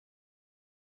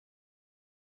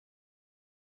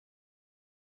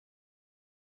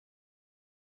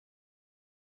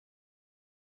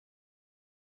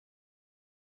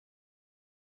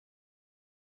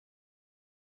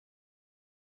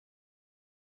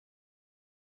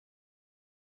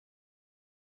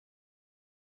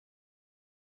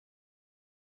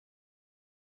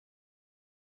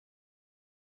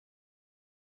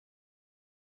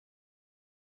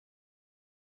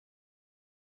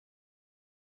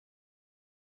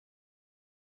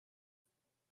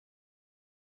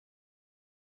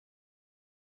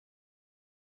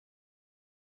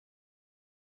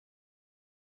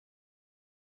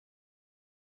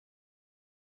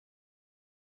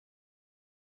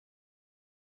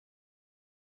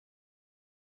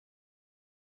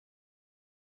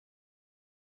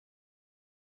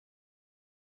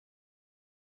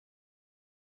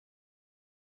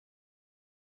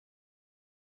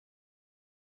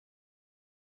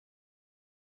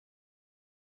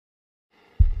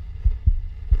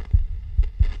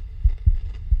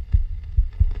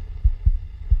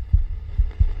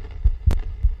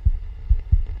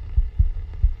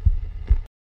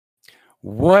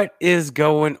What is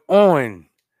going on?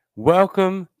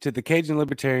 Welcome to the Cajun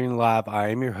Libertarian Live. I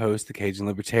am your host, the Cajun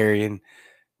Libertarian.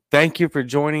 Thank you for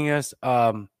joining us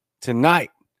tonight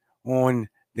on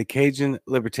the Cajun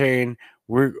Libertarian.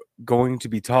 We're going to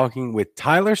be talking with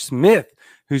Tyler Smith,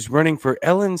 who's running for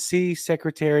LNC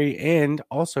Secretary and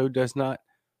also does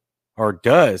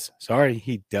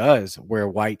wear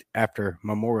white after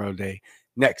Memorial Day.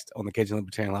 Next on the Cajun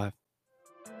Libertarian Live.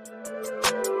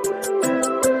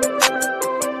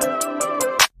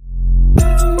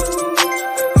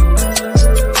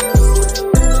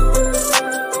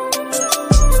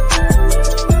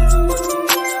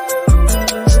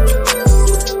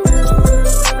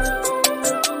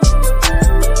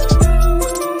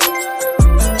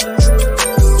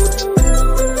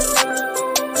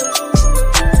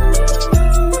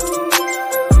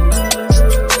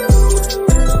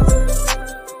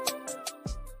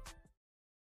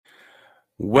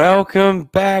 Welcome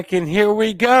back, and here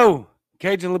we go.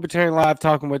 Cajun Libertarian Live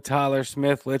talking with Tyler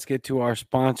Smith. Let's get to our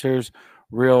sponsors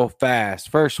real fast.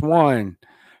 First one,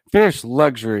 Fierce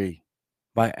Luxury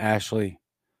by Ashley.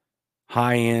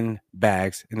 High-end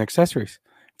bags and accessories.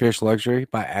 Fierce Luxury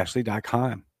by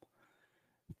Ashley.com.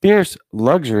 Fierce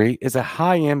Luxury is a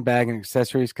high-end bag and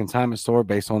accessories consignment store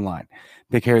based online.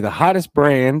 They carry the hottest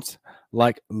brands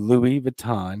like Louis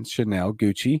Vuitton, Chanel,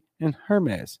 Gucci, and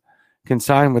Hermes.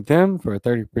 Consign with them for a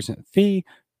 30% fee,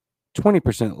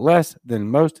 20% less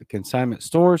than most consignment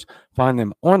stores. Find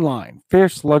them online,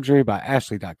 Fierce Luxury by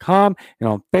Ashley.com, and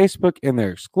on Facebook in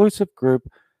their exclusive group,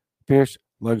 Fierce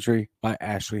Luxury by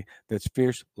Ashley. That's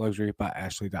Fierce Luxury by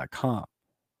Ashley.com.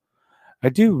 I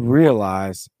do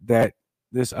realize that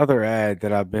this other ad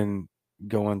that I've been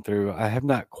going through, I have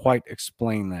not quite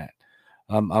explained that.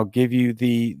 I'll give you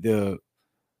the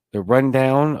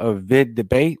rundown of vid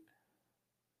debate.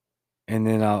 And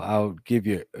then I'll give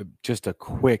you just a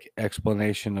quick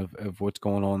explanation of what's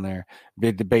going on there.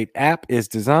 The Debate app is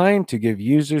designed to give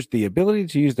users the ability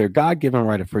to use their God-given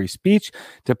right of free speech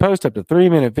to post up to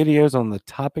 3-minute videos on the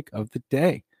topic of the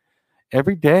day.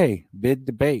 Every day, Vid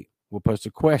Debate will post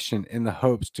a question in the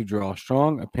hopes to draw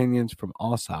strong opinions from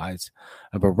all sides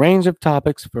of a range of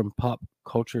topics from pop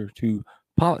culture to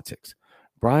politics.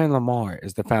 Brian Lamar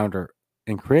is the founder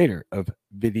and creator of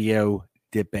Video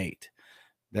Debate.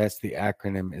 That's the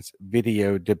acronym. It's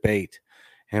Video Debate.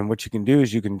 And what you can do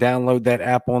is you can download that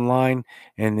app online,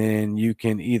 and then you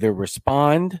can either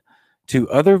respond to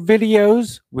other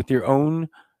videos with your own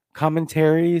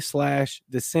commentary /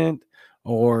 dissent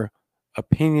or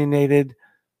opinionated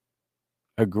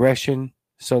aggression,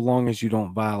 so long as you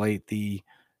don't violate the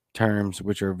terms,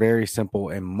 which are very simple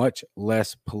and much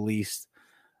less policed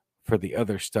for the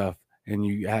other stuff. And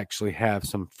you actually have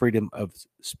some freedom of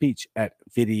speech at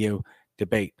Video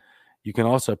Debate. You can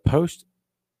also post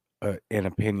an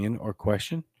opinion or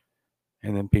question,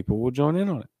 and then people will join in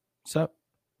on it. So,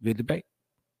 Vid Debate.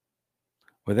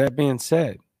 With that being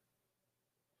said,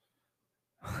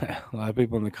 a lot of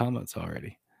people in the comments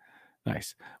already.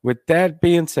 Nice. With that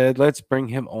being said, let's bring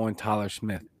him on, Tyler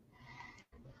Smith.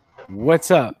 What's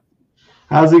up?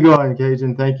 How's it going,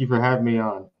 Cajun? Thank you for having me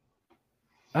on.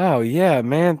 Oh, yeah,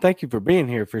 man. Thank you for being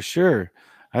here for sure.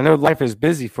 I know life is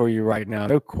busy for you right now.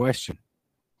 No question.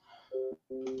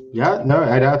 Yeah, no,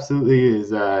 it absolutely is.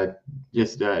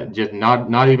 Just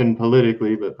not even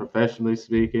politically, but professionally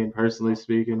speaking, personally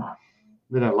speaking,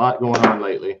 been a lot going on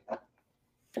lately.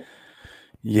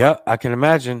 Yeah, I can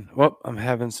imagine. Well, I'm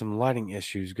having some lighting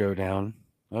issues go down.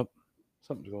 Oh,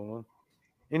 something's going on.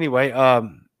 Anyway,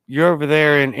 you're over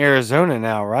there in Arizona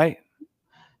now, right?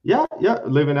 Yeah,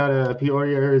 living out of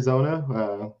Peoria,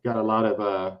 Arizona. Got a lot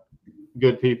of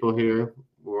good people here.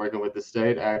 We're working with the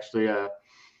state. Actually,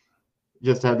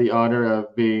 just had the honor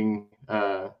of being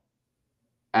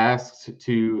asked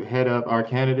to head up our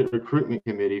candidate recruitment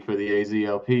committee for the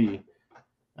AZLP,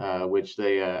 which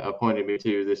they appointed me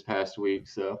to this past week.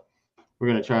 So we're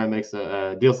going to try and make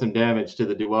deal some damage to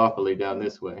the duopoly down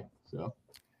this way. So,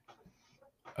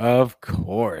 of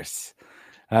course,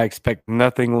 I expect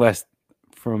nothing less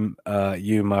from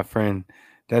you, my friend.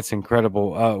 That's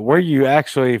incredible. Where are you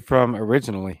actually from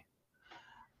originally?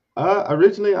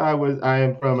 Originally, I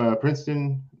am from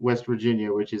Princeton, West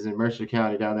Virginia, which is in Mercer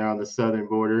County down there on the southern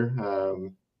border.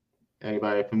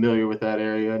 Anybody familiar with that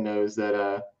area knows that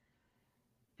if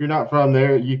you're not from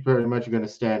there, you pretty much are going to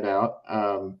stand out.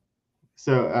 I'm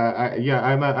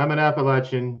an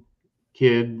Appalachian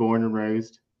kid, born and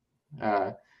raised.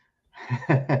 Hi,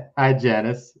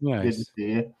 Janice. Nice. Good to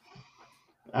see you.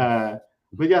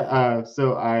 But yeah,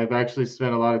 so I've actually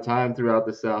spent a lot of time throughout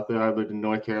the South. I've lived in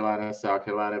North Carolina, South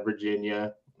Carolina,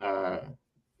 Virginia,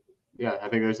 yeah, I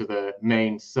think those are the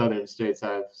main southern states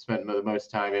I've spent the most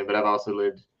time in. But I've also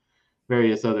lived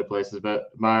various other places.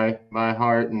 But my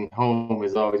heart and home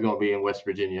is always going to be in West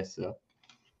Virginia. So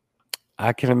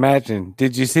I can imagine.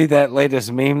 Did you see that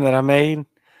latest meme that I made?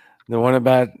 The one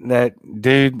about that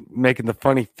dude making the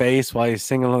funny face while he's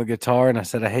singing on the guitar, and I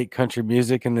said I hate country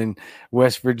music, and then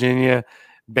West Virginia I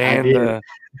banned did. the.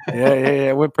 Yeah,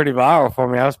 it went pretty viral for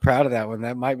me. I was proud of that one.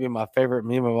 That might be my favorite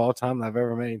meme of all time I've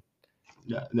ever made.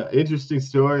 No, interesting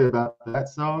story about that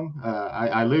song.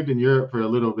 I lived in Europe for a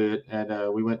little bit,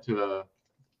 and we went to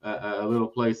a little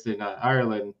place in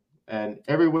Ireland. And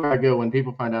everywhere I go, when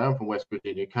people find out I'm from West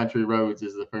Virginia, Country Roads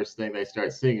is the first thing they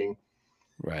start singing.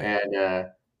 Right. And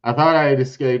I thought I had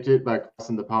escaped it by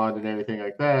crossing the pond and everything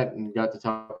like that, and got to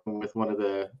talking with one of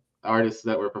the artists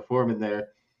that were performing there.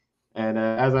 And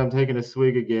as I'm taking a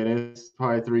swig again, it's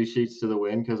probably three sheets to the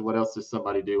wind, because what else does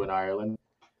somebody do in Ireland?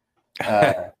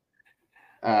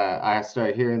 I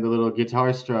started hearing the little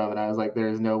guitar strum, and I was like,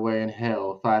 "There's no way in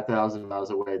hell, 5,000 miles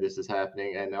away, this is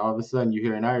happening." And all of a sudden, you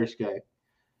hear an Irish guy,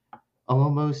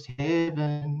 "Almost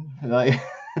heaven!" Like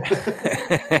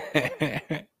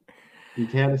you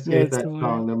can't escape That's that hilarious.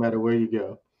 song, no matter where you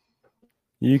go.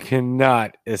 You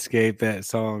cannot escape that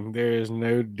song. There is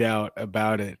no doubt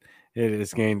about it. It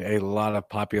has gained a lot of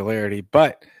popularity,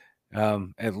 but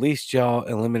at least y'all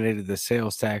eliminated the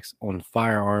sales tax on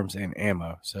firearms and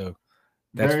ammo. So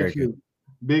that's Very very good. true.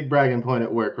 Big bragging point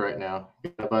at work right now.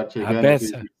 Got a bunch of I gun bet so.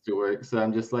 enthusiasts to work, so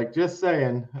I'm just like, just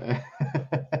saying.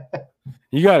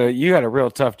 You got a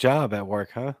real tough job at work,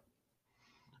 huh?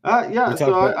 We Yeah, so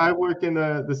talked about I work in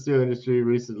the steel industry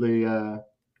recently.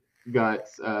 Got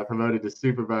promoted to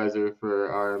supervisor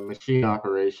for our machine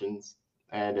operations,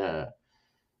 and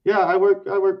yeah, I work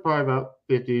probably about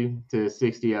 50 to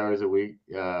 60 hours a week.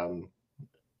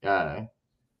 Uh,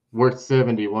 Worked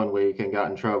 70 one week and got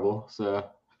in trouble, so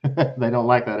they don't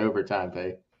like that overtime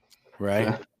pay.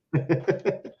 right.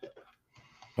 So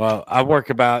Well, I work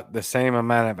about the same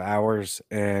amount of hours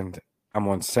and I'm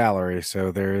on salary,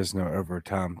 so there is no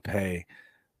overtime pay,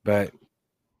 but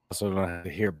also don't have to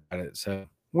hear about it. So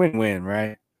win-win,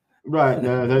 right? right,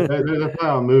 no, they're planning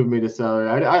on moving me to salary.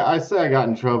 I say I got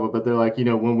in trouble, but they're like,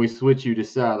 when we switch you to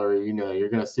salary, you're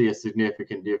going to see a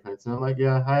significant difference. And I'm like,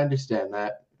 yeah, I understand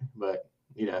that, but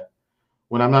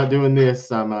when I'm not doing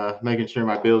this, I'm making sure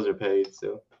my bills are paid.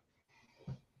 So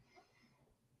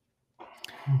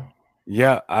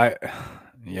Yeah,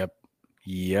 yep,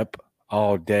 yep,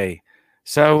 all day.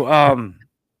 So,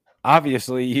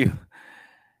 obviously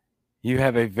you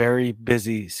have a very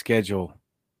busy schedule,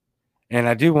 and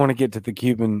I do want to get to the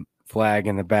Cuban flag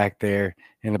in the back there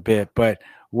in a bit. But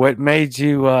what made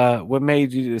you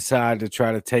decide to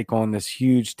try to take on this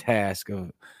huge task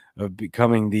of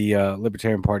becoming the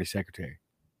Libertarian Party secretary?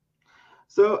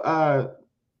 So,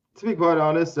 to be quite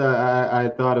honest, I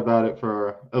thought about it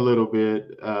for a little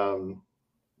bit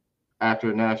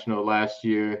after National last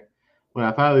year, when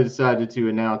I finally decided to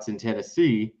announce in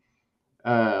Tennessee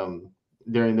um,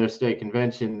 during their state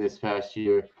convention this past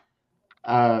year.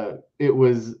 It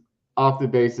was off the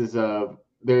basis of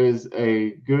there is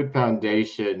a good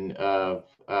foundation of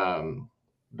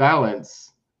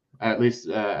balance, at least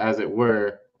as it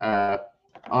were,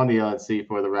 on the LNC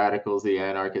for the radicals, the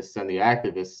anarchists, and the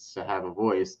activists to have a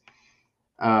voice.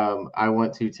 I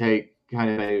want to take kind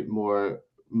of a more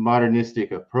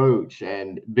modernistic approach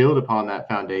and build upon that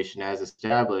foundation as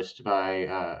established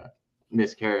by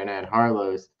Miss Karen Ann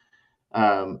Harlows,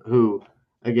 who,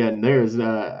 again,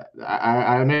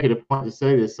 I make it a point to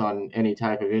say this on any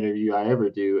type of interview I ever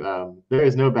do. There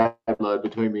is no bad blood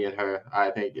between me and her. I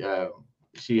think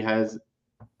she has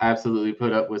absolutely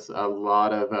put up with a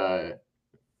lot of,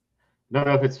 don't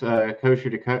know if it's kosher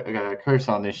to curse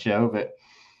on this show, but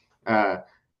uh,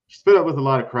 she's put up with a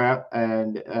lot of crap,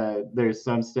 and there's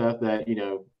some stuff that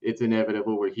it's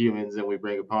inevitable. We're humans, and we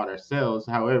bring upon ourselves.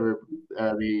 However,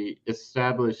 the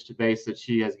established base that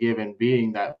she has given,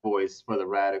 being that voice for the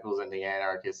radicals and the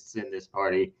anarchists in this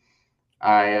party,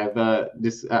 I have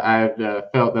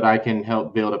felt that I can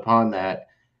help build upon that.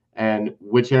 And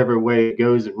whichever way it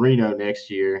goes in Reno next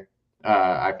year,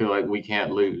 I feel like we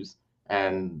can't lose,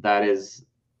 and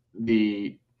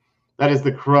the that is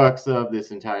the crux of this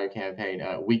entire campaign.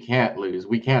 We can't lose.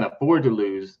 We can't afford to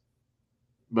lose,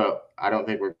 but I don't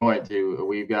think we're going to.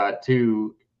 We've got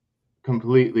two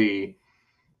completely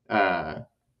uh,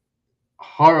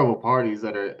 horrible parties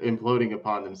that are imploding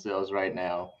upon themselves right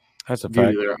now That's a due to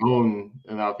fact. their own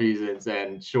malfeasance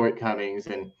and shortcomings.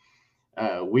 And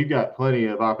we've got plenty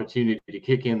of opportunity to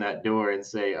kick in that door and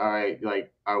say, all right,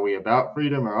 like, are we about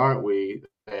freedom or aren't we?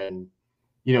 And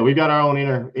we've got our own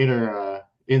inner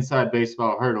inside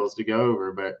baseball hurdles to go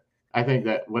over, but I think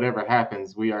that whatever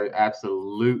happens, we are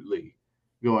absolutely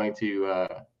going to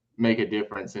make a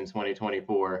difference in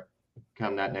 2024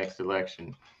 come that next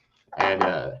election.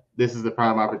 And this is the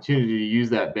prime opportunity to use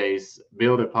that base,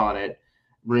 build upon it,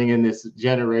 bring in this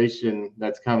generation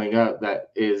that's coming up that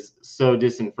is so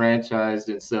disenfranchised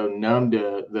and so numb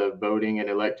to the voting and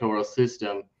electoral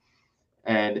system.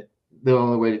 And the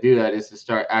only way to do that is to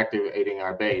start activating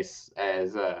our base,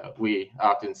 as we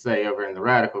often say over in the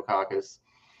Radical Caucus.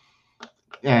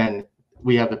 And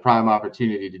we have the prime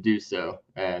opportunity to do so.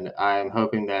 And I'm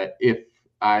hoping that if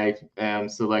I am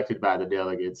selected by the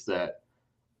delegates, that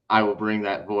I will bring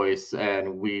that voice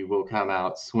and we will come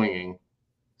out swinging.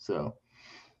 So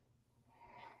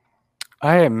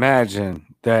I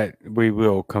imagine that we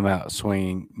will come out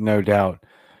swinging, no doubt.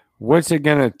 What's it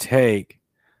going to take?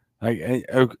 Like,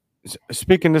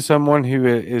 speaking to someone who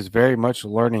is very much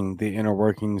learning the inner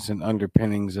workings and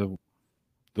underpinnings of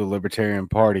the Libertarian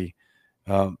Party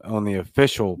on the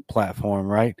official platform,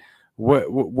 right?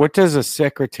 What does a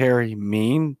secretary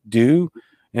mean, do,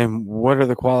 and what are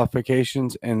the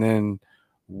qualifications? And then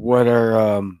what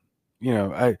are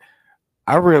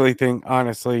I really think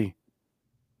honestly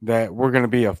that we're going to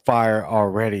be a fire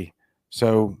already.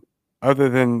 So other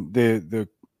than the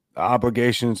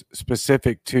obligations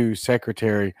specific to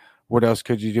secretary, what else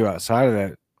could you do outside of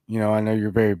that? I know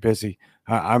you're very busy.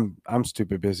 I'm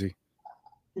stupid busy.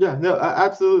 yeah, no,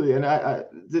 absolutely. And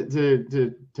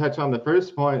to touch on the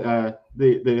first point,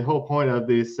 the whole point of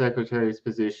the secretary's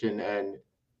position, and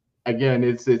again,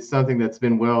 it's something that's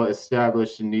been well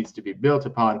established and needs to be built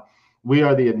upon. We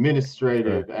are the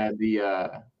administrative and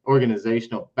the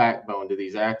organizational backbone to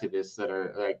these activists that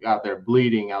are like out there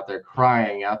bleeding, out there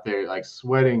crying, out there like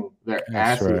sweating their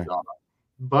That's asses right. off,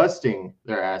 busting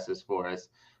their asses for us,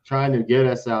 trying to get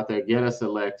us out there, get us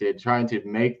elected, trying to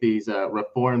make these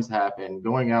reforms happen,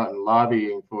 going out and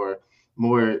lobbying for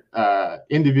more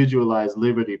individualized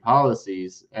liberty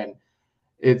policies. And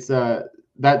it's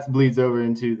that bleeds over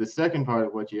into the second part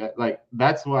of what you like.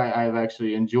 That's why I've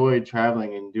actually enjoyed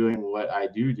traveling and doing what I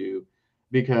do,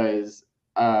 because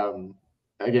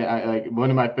again, I like one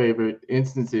of my favorite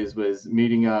instances was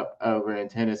meeting up over in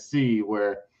Tennessee,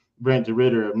 where Brent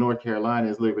DeRitter of North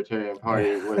Carolina's Libertarian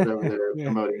Party was over there Yeah,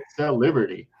 promoting cell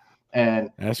liberty. And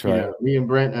that's right. me and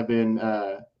Brent have been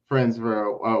friends for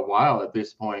a while at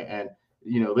this point, and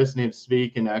listening to him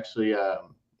speak and actually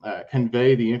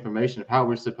convey the information of how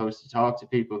we're supposed to talk to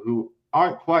people who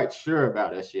aren't quite sure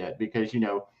about us yet, because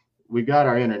we got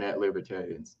our internet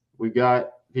libertarians, we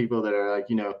got people that are like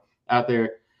out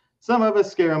there. Some of us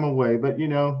scare them away, but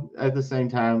at the same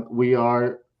time, we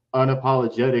are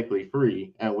unapologetically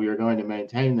free, and we are going to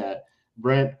maintain that.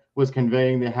 Brent was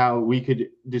conveying how we could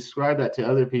describe that to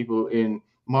other people in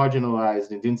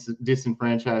marginalized and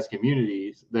disenfranchised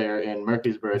communities there in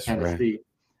Murfreesboro, That's right. Tennessee.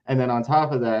 And then on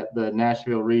top of that, the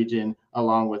Nashville region,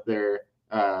 along with their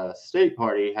state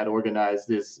party, had organized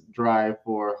this drive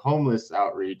for homeless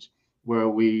outreach, where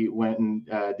we went and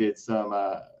did some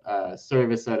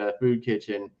service at a food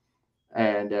kitchen,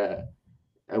 and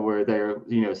where they're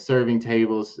serving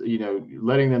tables,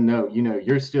 letting them know,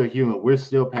 you're still human, we're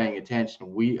still paying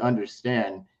attention, we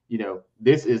understand,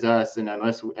 this is us, and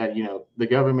unless the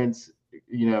government's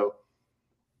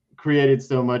created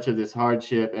so much of this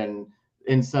hardship, and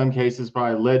in some cases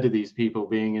probably led to these people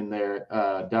being in their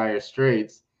dire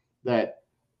straits, that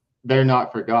they're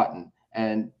not forgotten.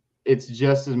 And it's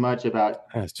just as much about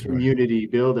That's right. community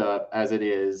buildup as it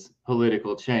is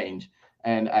political change.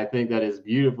 And I think that is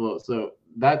beautiful. So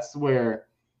that's where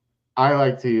I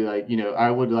like to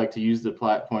I would like to use the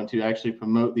platform to actually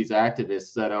promote these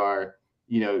activists that are,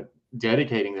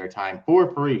 dedicating their time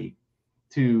for free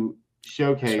to That's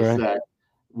showcase right. that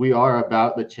we are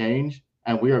about the change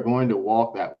and we are going to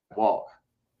walk that walk.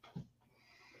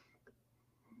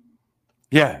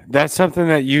 Yeah, that's something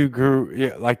that you grew,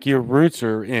 yeah, like your roots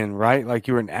are in, right? Like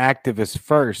you were an activist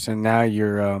first, and now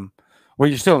you're, well,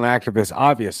 you're still an activist,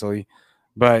 obviously,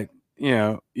 but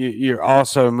you're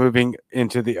also moving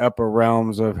into the upper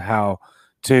realms of how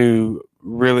to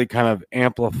really kind of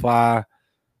amplify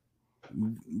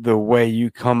the way you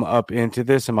come up into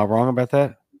this. Am I wrong about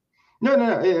that? No,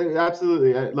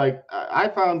 absolutely. I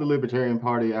found the Libertarian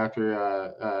Party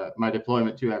after my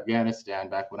deployment to Afghanistan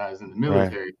back when I was in the Right.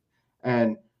 military,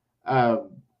 and um,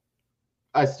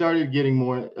 I started getting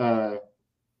more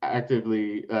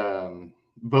actively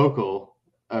vocal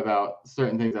about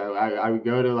certain things. I would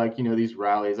go to these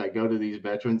rallies. I go to these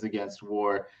Veterans Against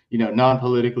War,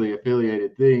 non-politically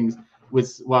affiliated things,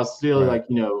 while still Right.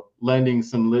 lending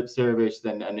some lip service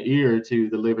and an ear to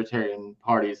the Libertarian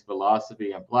Party's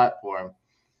philosophy and platform.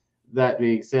 That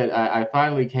being said, I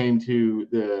finally came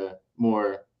to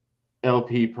more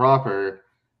LP proper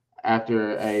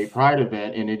after a pride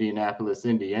event in Indianapolis,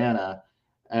 Indiana.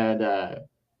 And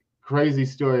crazy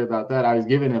story about that. I was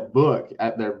given a book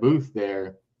at their booth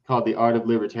there called The Art of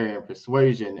Libertarian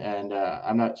Persuasion. And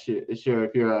I'm not sure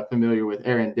if you're familiar with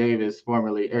Erin Davis,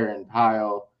 formerly Erin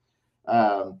Pyle.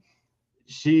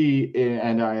 She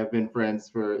and I have been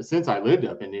friends since I lived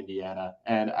up in Indiana.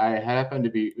 And I happened to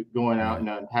be going out and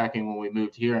unpacking when we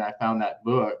moved here, and I found that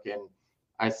book, and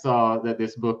I saw that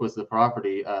this book was the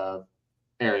property of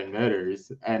Erin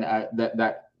Metters, and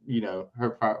that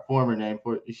her former name.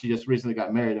 She just recently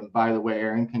got married, and by the way,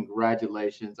 Erin,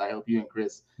 congratulations! I hope you and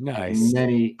Chris have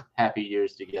many happy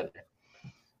years together.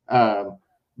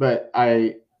 But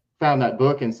I found that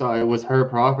book and saw it was her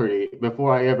property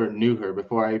before I ever knew her,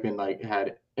 before I even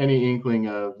had any inkling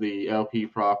of the LP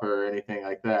proper or anything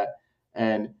like that.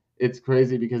 And it's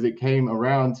crazy because it came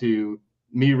around to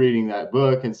me reading that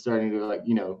book and starting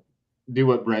to do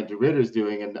what Brent DeRitter's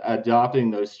doing and adopting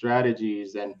those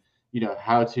strategies and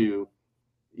how to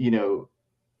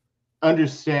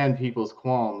understand people's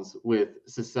qualms with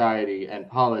society and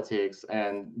politics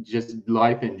and just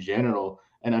life in general,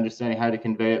 and understanding how to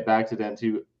convey it back to them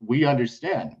we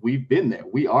understand, we've been there,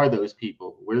 we are those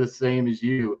people, we're the same as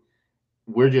you,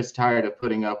 we're just tired of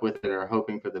putting up with it or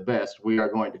hoping for the best, we are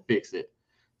going to fix it.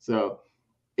 So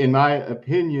in my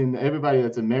opinion, everybody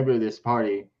that's a member of this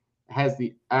party has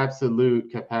the absolute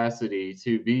capacity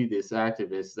to be this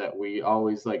activist that we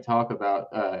always talk about.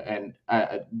 And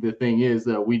the thing is,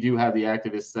 we do have the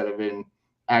activists that have been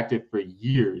active for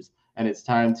years, and it's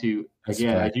time to,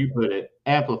 again, as you put it,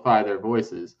 amplify their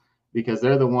voices, because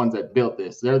they're the ones that built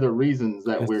this. They're the reasons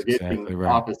that we're getting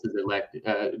offices elected,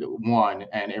 won,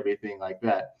 and everything like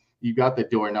that. You've got the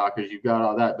door knockers, you've got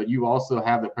all that, but you also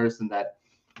have the person that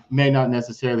may not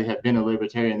necessarily have been a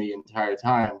libertarian the entire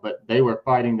time, but they were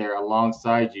fighting there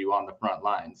alongside you on the front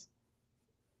lines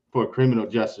for criminal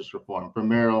justice reform, for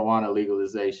marijuana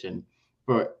legalization,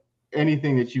 for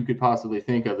anything that you could possibly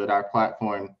think of that our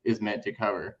platform is meant to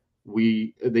cover.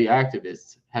 The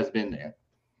activists, has been there.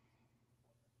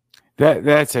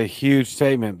 That's a huge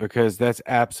statement, because that's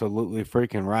absolutely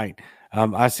freaking right.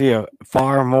 I see a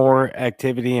far more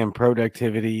activity and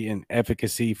productivity and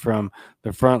efficacy from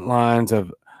the front lines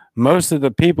of most of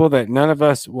the people that none of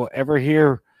us will ever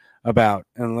hear about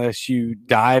unless you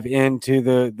dive into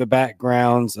the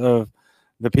backgrounds of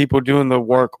the people doing the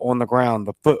work on the ground,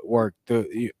 the footwork.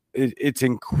 It's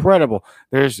incredible.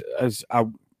 I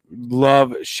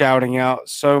love shouting out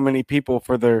so many people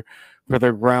for their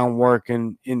groundwork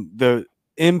and in the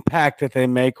impact that they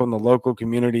make on the local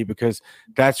community, because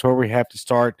that's where we have to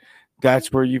start.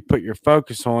 That's where you put your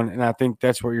focus on, and I think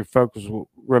that's where your focus will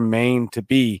remain to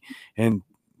be, and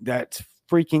that's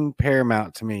freaking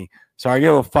paramount to me. So I get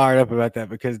a little fired up about that,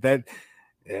 because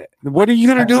what are you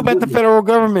going to do about the federal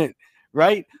government,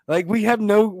 right? We have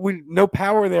no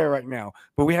power there right now,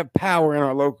 but we have power in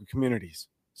our local communities.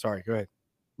 Sorry, go ahead.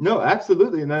 No,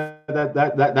 absolutely. And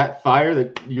that fire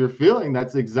that you're feeling,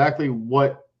 that's exactly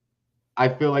what I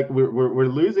feel like we're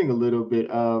losing a little bit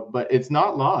of, but it's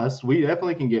not lost. We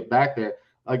definitely can get back there.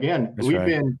 Again,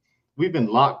 we've been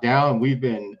locked down, we've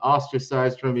been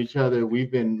ostracized from each other, we've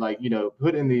been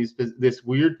put in this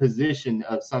weird position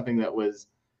of something that was,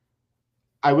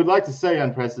 I would like to say,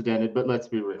 unprecedented, but let's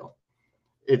be real,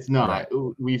 it's not.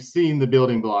 Right. We've seen the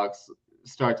building blocks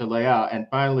start to lay out, and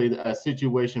finally a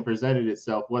situation presented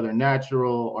itself, whether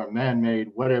natural or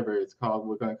man-made, whatever it's called,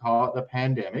 we're going to call it the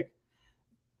pandemic.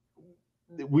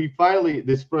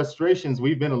 This frustrations,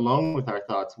 we've been alone with our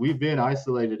thoughts, we've been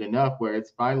isolated enough where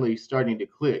it's finally starting to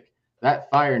click. That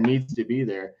fire needs to be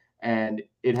there, and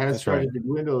it has started to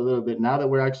dwindle a little bit. Now that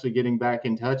we're actually getting back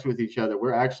in touch with each other,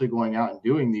 we're actually going out and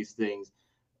doing these things,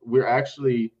 we're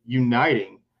actually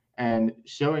uniting and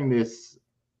showing this,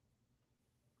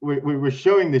 we're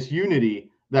showing this unity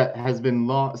that has been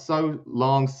so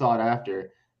long sought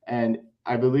after. And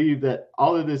I believe that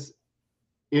all of this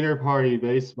inter-party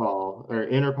baseball or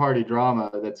inter-party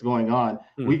drama that's going on,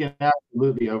 we can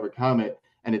absolutely overcome it,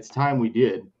 and it's time we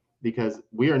did, because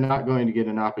we are not going to get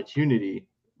an opportunity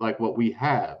like what we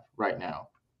have right now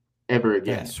ever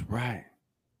again. That's right.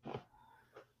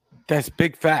 That's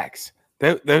big facts.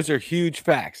 Those are huge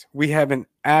facts. We have an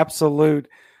absolute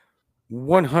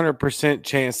 100%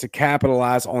 chance to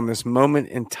capitalize on this moment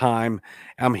in time.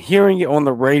 I'm hearing it on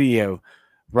the radio,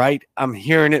 right? I'm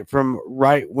hearing it from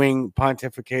right-wing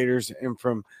pontificators and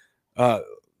from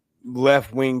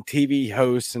left-wing TV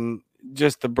hosts and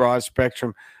just the broad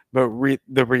spectrum. But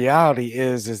the reality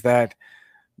is that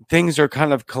things are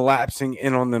kind of collapsing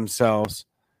in on themselves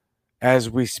as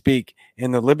we speak.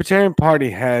 And the Libertarian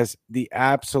Party has the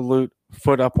absolute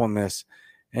foot up on this.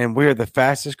 And we're the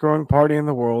fastest growing party in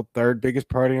the world, third biggest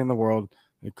party in the world.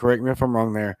 Correct me if I'm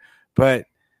wrong there. But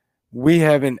we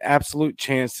have an absolute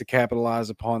chance to capitalize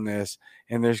upon this.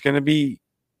 And there's going to be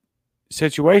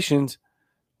situations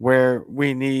where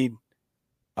we need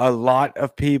a lot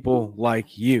of people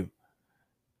like you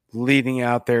leading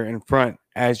out there in front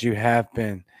as you have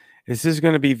been. This is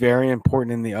going to be very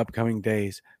important in the upcoming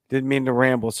days. Didn't mean to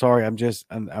ramble. Sorry.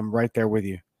 I'm right there with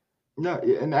you. No,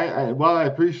 and while I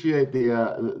appreciate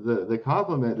the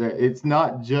compliment, that it's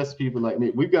not just people like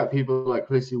me. We've got people like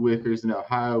Chrissy Wickers in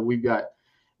Ohio. We've got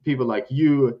people like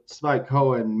you, Spike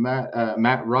Cohen,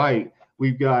 Matt Wright.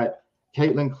 We've got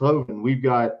Caitlin Cloven. We've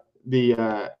got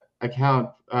the account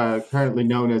currently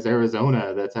known as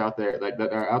Arizona that's out there, like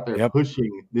that are out there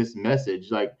pushing this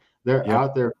message. Like they're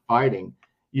out there fighting.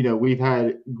 You know, we've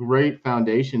had great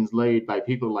foundations laid by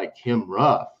people like Kim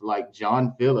Ruff, like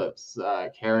John Phillips,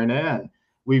 Karen Ann.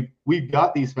 We've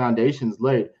got these foundations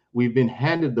laid. We've been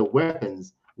handed the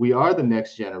weapons. We are the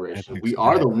next generation. We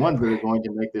are the ones that are going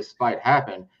to make this fight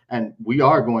happen, and we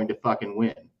are going to fucking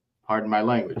win. Pardon my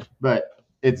language, but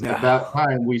it's about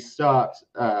time we stopped.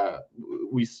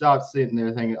 We stopped sitting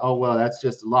there thinking, "Oh well, that's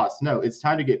just a loss." No, it's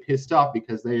time to get pissed off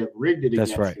because they have rigged it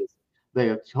against us. They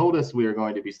have told us we are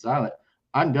going to be silent.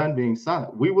 I'm done being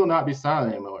silent. We will not be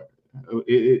silent anymore.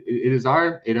 It is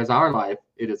our life.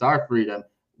 It is our freedom.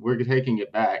 We're taking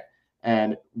it back,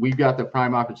 and we've got the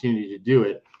prime opportunity to do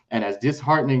it. And as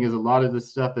disheartening as a lot of the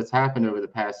stuff that's happened over the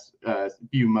past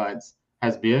few months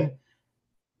has been,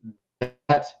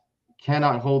 that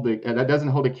doesn't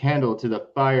hold a candle to the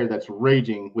fire that's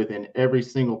raging within every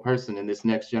single person in this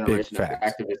next generation of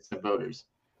activists and voters.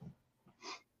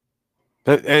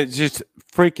 But it's just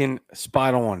freaking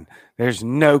spot on. There's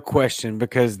no question,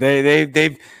 because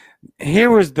they've here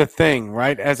was the thing,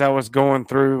 right? As I was going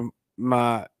through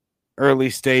my early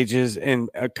stages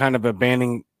and kind of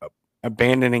abandoning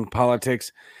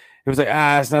politics, it was like,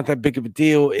 it's not that big of a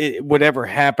deal. Whatever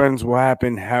happens will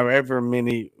happen, however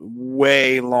many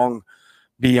way long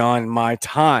beyond my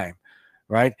time,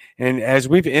 right? And as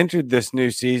we've entered this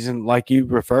new season, like you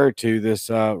referred to,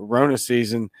 this Rona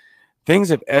season, things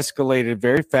have escalated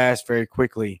very fast, very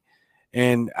quickly.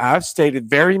 And I've stated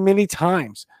very many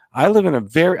times, I live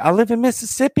in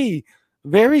Mississippi,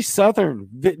 very southern,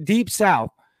 deep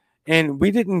south, and we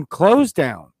didn't close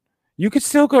down. You could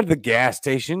still go to the gas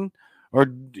station, or,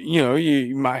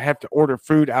 you might have to order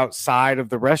food outside of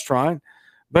the restaurant,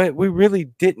 but we really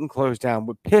didn't close down.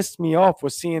 What pissed me off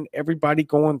was seeing everybody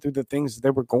going through the things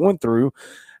they were going through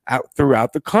out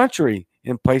throughout the country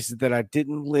in places that I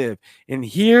didn't live. And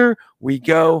here we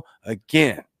go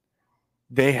again.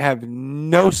 They have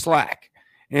no slack.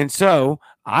 And so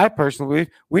I personally believe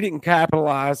we didn't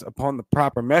capitalize upon the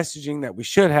proper messaging that we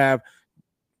should have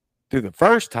through the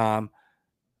first time.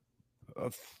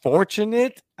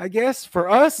 Fortunate, I guess, for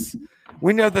us.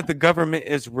 We know that the government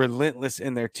is relentless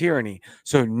in their tyranny.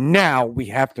 So now we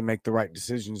have to make the right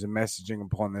decisions and messaging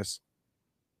upon this.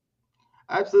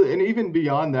 Absolutely. And even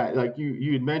beyond that, like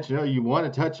you had mentioned, you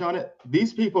want to touch on it.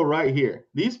 These people right here,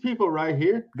 they're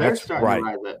starting to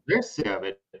rise up. They're sick of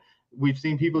it. We've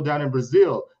seen people down in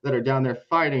Brazil that are down there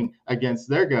fighting against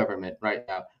their government right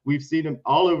now. We've seen them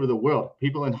all over the world.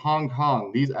 People in Hong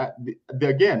Kong.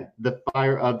 Again, the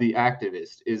fire of the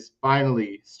activist is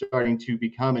finally starting to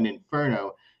become an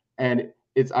inferno, and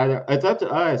it's up to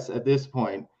us at this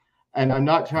point. And I'm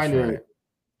not trying to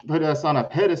put us on a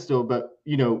pedestal, but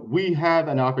we have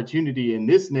an opportunity in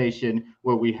this nation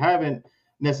where we haven't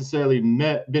necessarily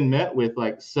been met with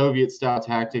like Soviet style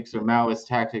tactics or Maoist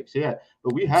tactics yet,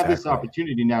 but we have this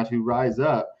opportunity now to rise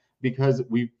up because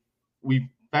we've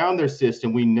found their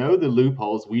system. We know the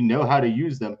loopholes. We know how to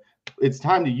use them. It's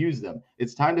time to use them.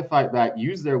 It's time to fight back,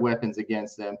 use their weapons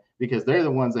against them, because they're the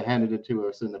ones that handed it to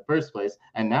us in the first place.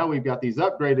 And now we've got these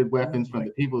upgraded weapons from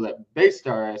the people that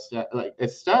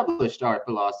established our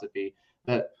philosophy,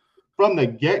 that from the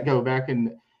get-go back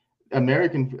in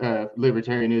American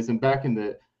libertarianism back in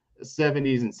the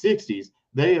 70s and 60s,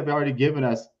 they have already given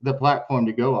us the platform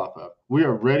to go off of. We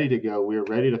are ready to go. We are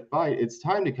ready to fight. It's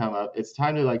time to come up. It's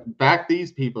time to back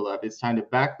these people up. It's time to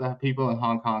back the people in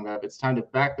Hong Kong up. It's time to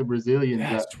back the Brazilians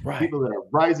up. People that are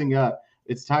rising up.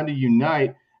 It's time to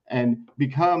unite and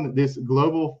become this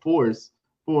global force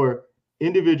for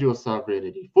individual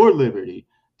sovereignty, for liberty,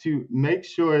 to make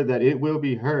sure that it will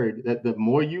be heard that the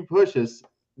more you push us,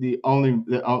 it's only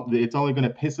going to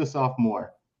piss us off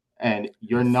more, and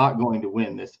you're not going to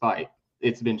win this fight.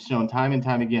 It's been shown time and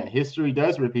time again. History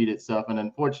does repeat itself, and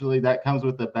unfortunately that comes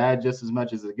with the bad just as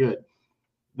much as the good.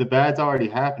 The bad's already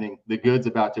happening, the good's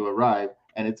about to arrive,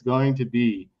 and it's going to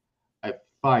be a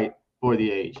fight for the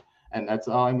age. And that's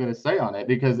all I'm going to say on it,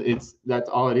 because that's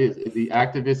all it is. The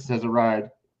activist has arrived.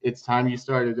 It's time you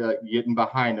started getting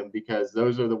behind them, because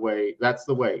that's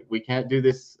the way. We can't do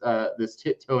this this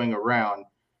tiptoeing around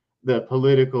the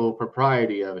political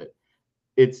propriety of it.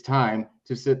 It's time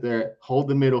to sit there, hold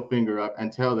the middle finger up,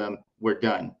 and tell them we're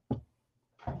done.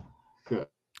 Good.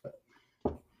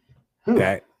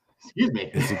 That Excuse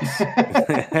me.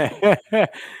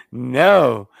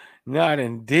 No, not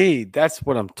indeed. That's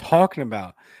what I'm talking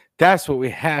about. That's what we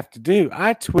have to do.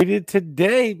 I tweeted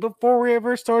today before we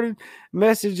ever started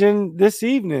messaging this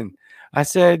evening. I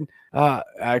said,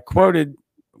 I quoted,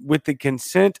 with the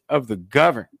consent of the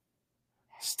governed,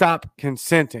 stop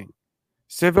consenting.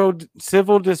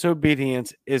 Civil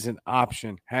disobedience is an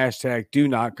option. Hashtag do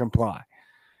not comply.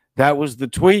 That was the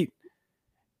tweet.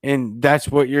 And that's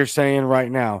what you're saying right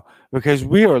now, because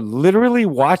we are literally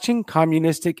watching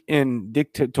communistic and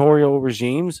dictatorial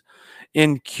regimes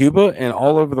in Cuba and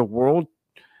all over the world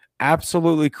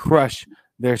absolutely crush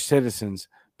their citizens.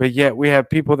 But yet we have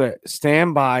people that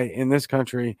stand by in this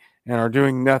country and are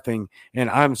doing nothing. And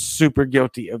I'm super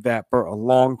guilty of that for a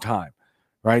long time,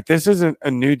 right? This isn't a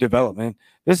new development.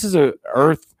 This is a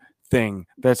earth thing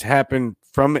that's happened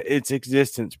from its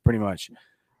existence pretty much.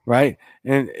 Right.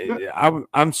 And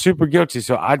I'm super guilty.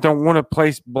 So I don't want to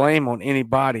place blame on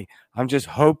anybody. I'm just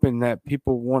hoping that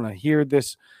people want to hear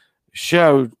this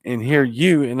show and hear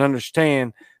you and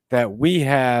understand that we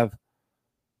have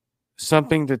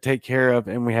something to take care of,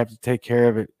 and we have to take care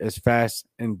of it as fast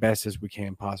and best as we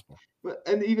can possible.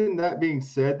 And even that being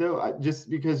said, though, just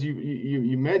because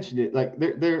you mentioned it, like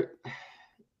there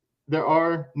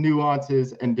are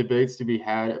nuances and debates to be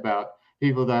had about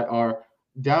people that are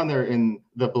down there in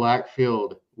the black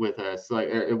field with us, like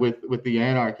with the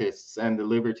anarchists and the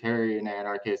libertarian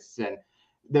anarchists, and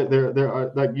there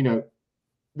are, like,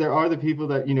 there are the people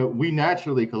that we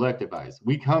naturally collectivize.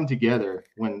 We come together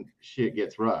when shit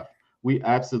gets rough. We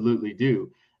absolutely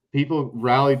do. People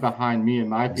rallied behind me and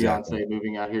my fiance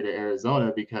moving out here to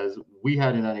Arizona because we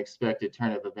had an unexpected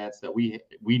turn of events that we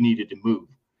needed to move,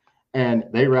 and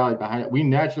they rallied behind it. We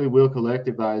naturally will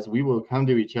collectivize. We will come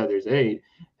to each other's aid.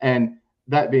 And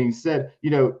that being said,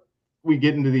 we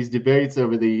get into these debates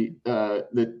over the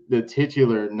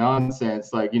titular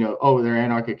nonsense, like, oh, they're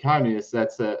anarcho-communists.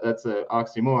 That's a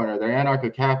oxymoron. Or they're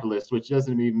anarcho-capitalists, which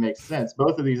doesn't even make sense.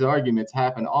 Both of these arguments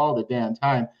happen all the damn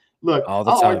time. Look, I'll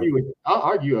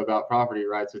argue about property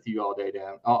rights with you all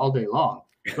day long.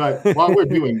 But while we're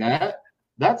doing that,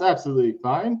 that's absolutely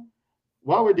fine.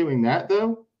 While we're doing that,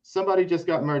 though, somebody just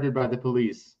got murdered by the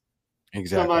police.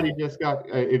 Exactly. Somebody just got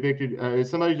evicted.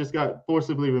 Somebody just got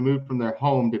forcibly removed from their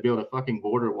home to build a fucking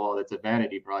border wall that's a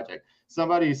vanity project.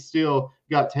 Somebody still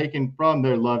got taken from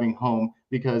their loving home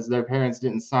because their parents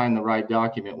didn't sign the right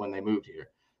document when they moved here.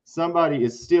 Somebody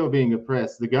is still being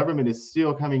oppressed. The government is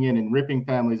still coming in and ripping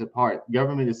families apart.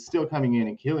 Government is still coming in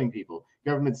and killing people.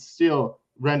 Government's still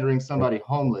rendering somebody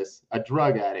homeless, a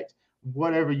drug addict,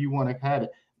 whatever you want to have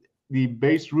it. The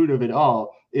base root of it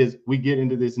all is we get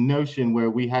into this notion where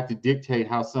we have to dictate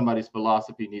how somebody's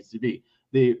philosophy needs to be.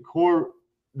 The core,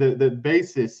 the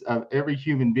basis of every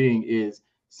human being is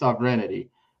sovereignty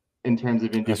in terms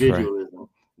of individualism. Right.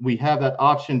 We have that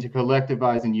option to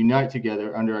collectivize and unite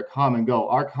together under a common goal.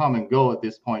 Our common goal at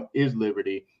this point is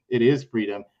liberty. It is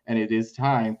freedom. And it is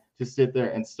time to sit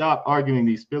there and stop arguing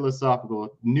these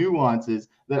philosophical nuances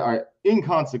that are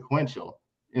inconsequential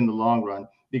in the long run.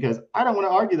 Because I don't want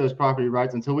to argue those property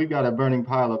rights until we've got a burning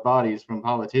pile of bodies from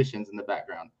politicians in the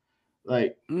background.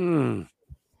 Like,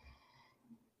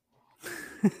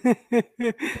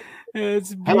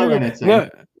 It's hello, NSA. No.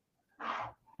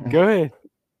 Go ahead.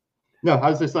 No,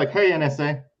 I was just like, hey,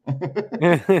 NSA.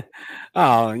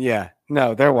 Oh, yeah.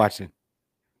 No, they're watching.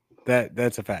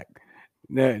 That's a fact.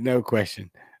 No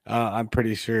question. I'm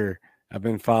pretty sure I've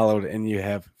been followed, and you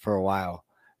have for a while.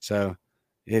 So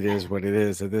it is what it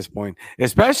is at this point,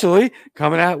 especially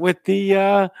coming out with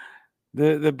the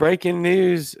breaking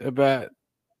news about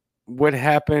what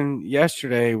happened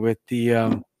yesterday with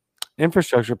the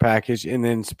infrastructure package, and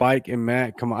then Spike and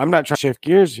Matt. Come on, I'm not trying to shift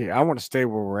gears here. I want to stay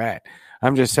where we're at.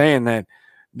 I'm just saying that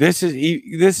this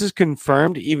is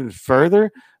confirmed even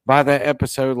further by that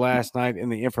episode last night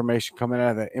and the information coming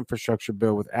out of that infrastructure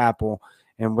bill with Apple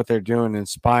and what they're doing and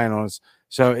spying on us.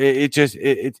 So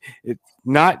it's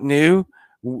not new.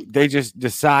 They just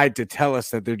decide to tell us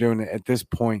that they're doing it at this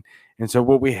point. And so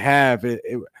what we have,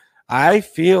 I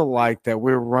feel like that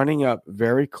we're running up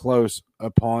very close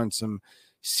upon some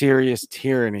serious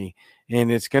tyranny,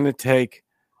 and it's going to take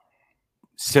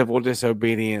civil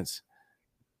disobedience,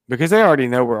 because they already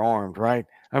know we're armed, right?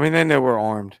 I mean, they know we're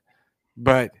armed,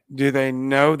 but do they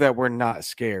know that we're not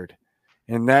scared?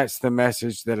 And that's the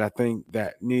message that I think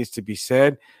that needs to be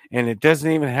said. And it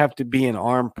doesn't even have to be an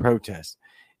armed protest.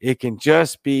 It can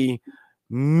just be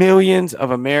millions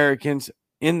of Americans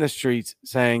in the streets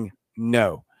saying,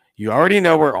 no, you already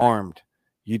know we're armed.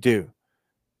 You do.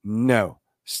 No,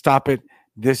 stop it.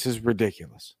 This is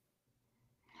ridiculous.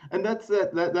 And that's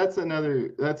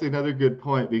another good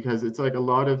point, because it's like a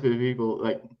lot of the people,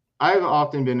 like, I've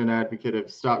often been an advocate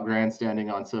of stop grandstanding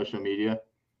on social media.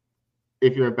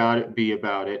 If you're about it, be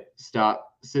about it.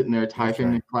 Stop sitting there typing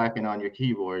and clacking on your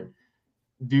keyboard.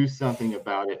 Do something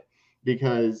about it.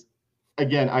 Because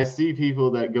again, I see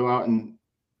people that go out and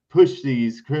push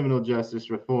these criminal justice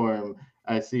reform.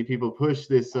 I see people push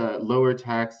this lower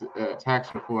tax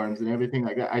reforms and everything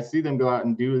like that. I see them go out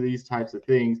and do these types of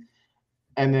things,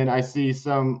 and then I see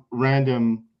some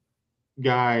random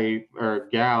guy or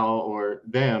gal or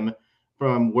them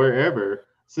from wherever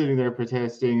sitting there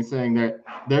protesting, saying that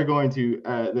they're going to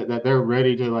that they're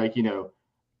ready to, like,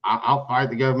 I'll fight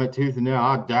the government tooth and nail,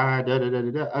 I'll die, da da da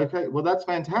da da. Okay, well, that's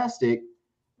fantastic,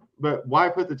 but why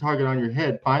put the target on your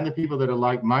head? Find the people that are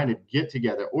like-minded, get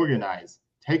together, organize,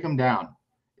 take them down.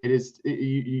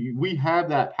 We have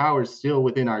that power still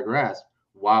within our grasp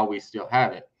while we still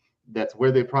have it. That's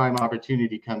where the prime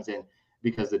opportunity comes in,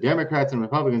 because the Democrats and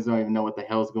Republicans don't even know what the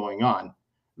hell's going on.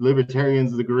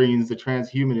 Libertarians, the Greens, the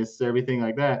transhumanists, everything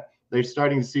like that, they're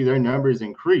starting to see their numbers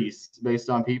increase based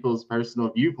on people's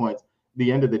personal viewpoints. At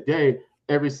the end of the day,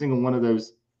 every single one of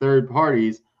those third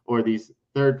parties or these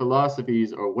third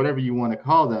philosophies or whatever you want to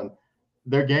call them,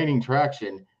 they're gaining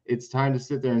traction. It's time to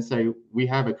sit there and say, we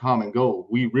have a common goal.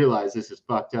 We realize this is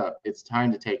fucked up. It's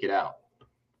time to take it out.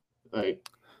 Like,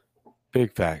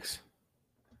 big facts.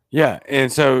 Yeah,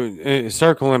 and so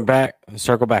circle back,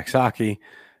 Saki,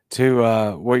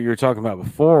 to what you were talking about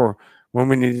before, when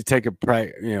we need to take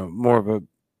more of a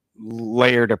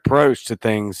layered approach to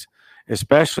things,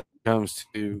 especially when it comes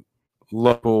to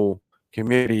local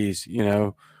communities.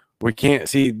 We can't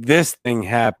see this thing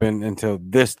happen until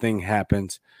this thing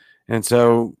happens. And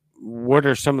so what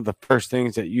are some of the first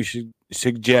things that you should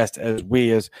suggest as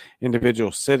we as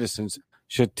individual citizens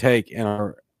should take in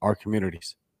our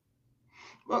communities?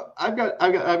 Well, I've got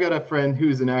a friend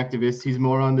who's an activist. He's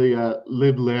more on the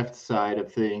lib left side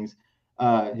of things.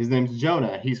 His name's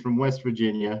Jonah. He's from West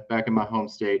Virginia, back in my home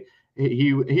state.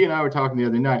 He and I were talking the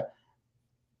other night.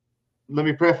 Let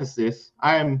me preface this.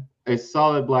 I am a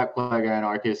solid Black Flag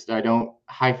anarchist. I don't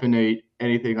hyphenate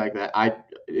anything like that.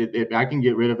 If I can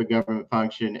get rid of a government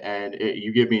function and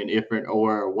you give me an different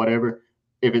or whatever,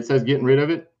 if it says getting rid of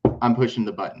it, I'm pushing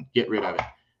the button. Get rid of it.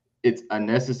 It's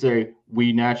unnecessary.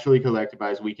 We naturally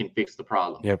collectivize. We can fix the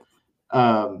problem. Yep.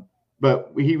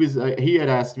 But he had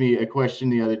asked me a question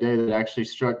the other day that actually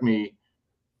struck me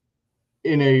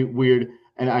in a weird,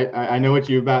 and I know what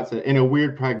you're about to say, in a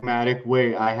weird pragmatic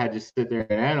way. I had to sit there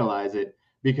and analyze it,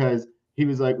 because he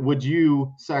was like, would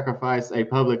you sacrifice a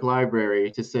public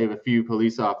library to save a few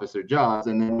police officer jobs?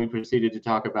 And then we proceeded to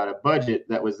talk about a budget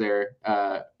that was there,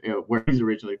 where he's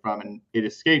originally from, and it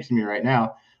escapes me right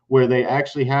now, where they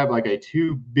actually have like a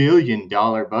 $2 billion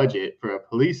budget for a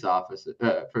police officer,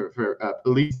 for a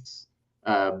police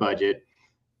budget.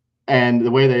 And the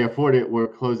way they afford it, we're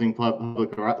closing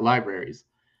public libraries.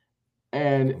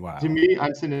 And Wow. To me,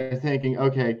 I'm sitting there thinking,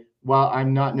 okay, while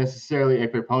I'm not necessarily a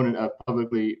proponent of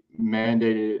publicly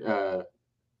mandated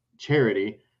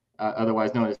charity,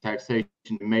 otherwise known as taxation,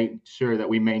 to make sure that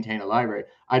we maintain a library,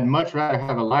 I'd much rather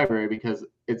have a library, because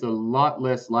it's a lot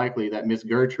less likely that Miss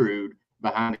Gertrude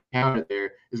behind the counter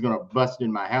there is going to bust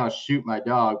in my house, shoot my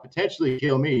dog, potentially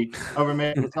kill me over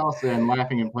making salsa and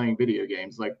laughing and playing video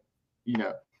games. Like,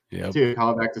 Yep. To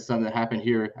call back to something that happened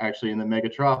here, actually, in the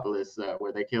megatropolis,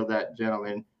 where they killed that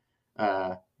gentleman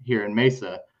here in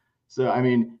Mesa. So, I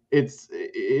mean, it's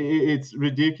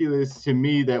ridiculous to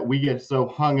me that we get so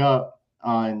hung up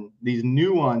on these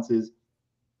nuances.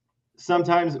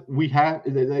 Sometimes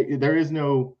there is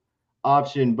no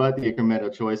option but the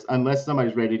incremental choice, unless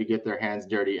somebody's ready to get their hands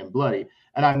dirty and bloody.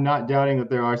 And I'm not doubting that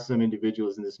there are some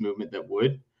individuals in this movement that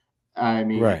would. I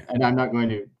mean, Right. And I'm not going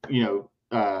to,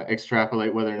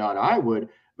 extrapolate whether or not I would.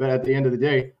 But at the end of the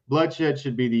day, bloodshed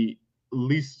should be the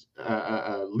least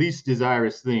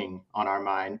desirous thing on our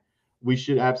mind. We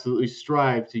should absolutely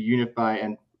strive to unify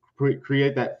and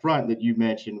create that front that you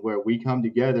mentioned, where we come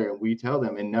together and we tell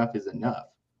them enough is enough.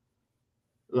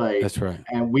 Like, that's right.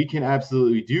 And we can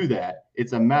absolutely do that.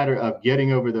 It's a matter of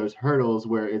getting over those hurdles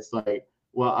where it's like,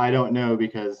 well, I don't know,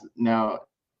 because now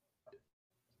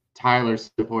Tyler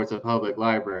supports a public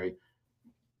library.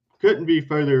 Couldn't be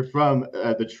further from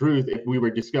the truth if we were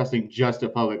discussing just a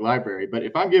public library. But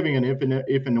if I'm giving an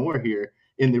if and or here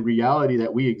in the reality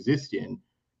that we exist in,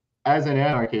 as an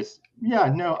anarchist,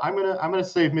 yeah, no, I'm gonna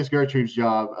save Miss Gertrude's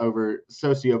job over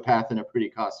sociopath in a pretty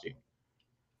costume.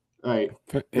 Like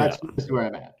Yeah. that's just where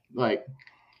I'm at. Like,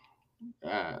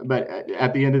 but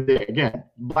at the end of the day, again,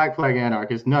 Black Flag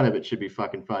anarchist, none of it should be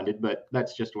fucking funded. But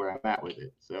that's just where I'm at with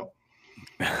it. So,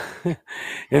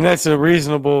 And that's a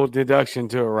reasonable deduction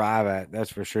to arrive at.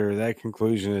 That's for sure. That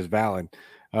conclusion is valid.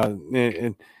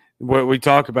 And what we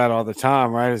talk about all the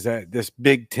time, right, is that this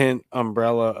big tent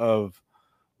umbrella of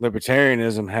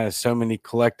libertarianism has so many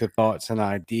collective thoughts and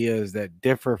ideas that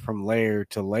differ from layer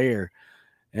to layer.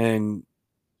 And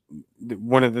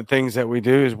one of the things that we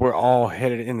do is we're all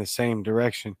headed in the same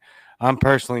direction. I'm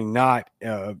personally not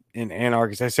an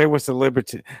anarchist. I say, what's the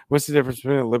difference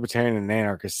between a libertarian and an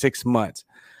anarchist? 6 months.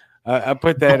 I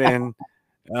put that in.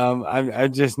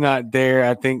 I'm just not there.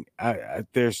 I think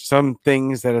there's some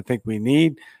things that I think we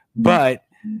need, but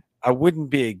I wouldn't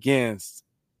be against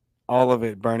all of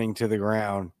it burning to the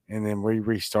ground and then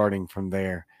restarting from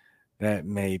there. That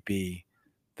may be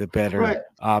the better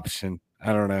option.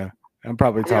 I don't know. I'm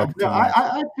probably talking too much.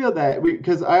 I feel that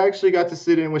because I actually got to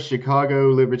sit in with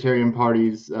Chicago Libertarian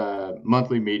Party's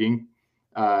monthly meeting.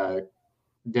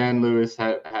 Dan Lewis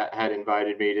had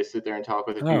invited me to sit there and talk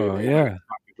with a few of them.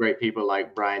 Great people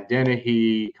like Brian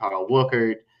Dennehy, Carl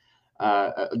Wookert,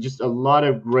 just a lot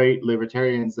of great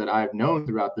libertarians that I've known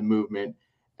throughout the movement.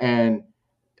 And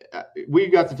we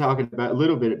got to talking about a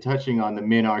little bit of touching on the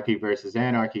minarchy versus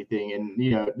anarchy thing. And,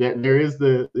 you know, there is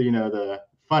the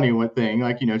funny one thing,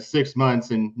 like, 6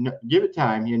 months and give it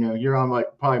time, you're on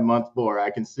like probably month 4. I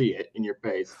can see it in your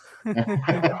face. but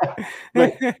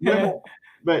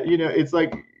it's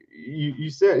like you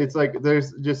said, it's like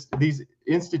there's just these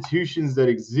institutions that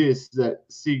exist that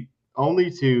seek only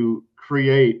to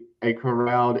create a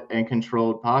corralled and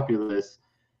controlled populace.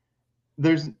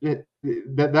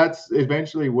 That's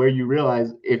eventually where you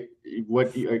realize if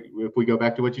we go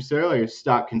back to what you said earlier,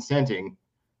 stop consenting.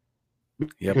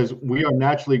 Because we are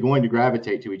naturally going to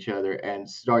gravitate to each other and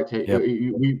start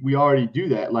to we already do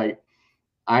that. Like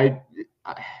I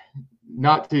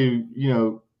not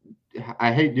to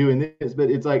I hate doing this,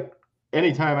 but it's like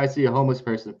anytime I see a homeless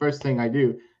person, first thing I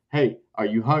do, hey, are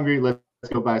you hungry? Let's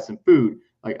go buy some food.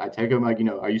 Like I take them, like,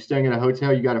 are you staying at a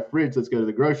hotel? You got a fridge? Let's go to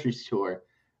the grocery store.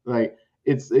 Like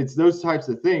it's those types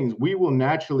of things. We will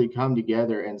naturally come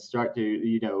together and start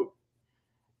to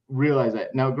realize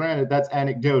that. Now, granted, that's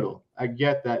anecdotal. I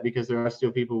get that because there are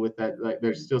still people with that. Like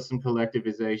there's still some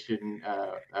collectivization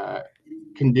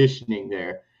conditioning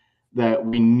there that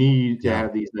we need to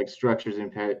have these like structures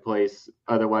in place.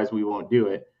 Otherwise, we won't do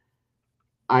it.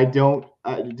 I don't.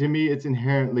 To me, it's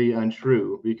inherently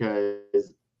untrue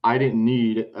because I didn't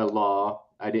need a law.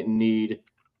 I didn't need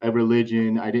a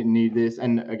religion. I didn't need this.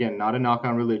 And again, not a knock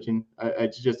on religion.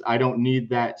 It's just I don't need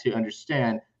that to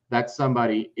understand that's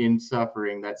somebody in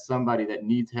suffering. That's somebody that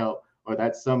needs help, or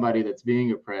that's somebody that's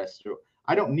being oppressed. Or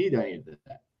I don't need any of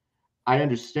that. I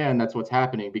understand that's what's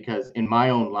happening because in my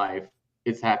own life,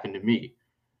 it's happened to me.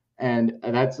 And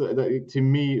that's to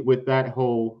me, with that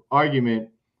whole argument,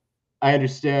 I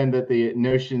understand that the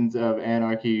notions of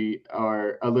anarchy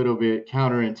are a little bit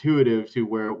counterintuitive to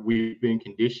where we've been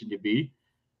conditioned to be.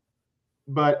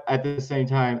 But at the same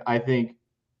time, I think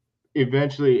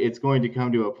eventually it's going to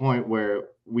come to a point where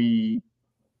we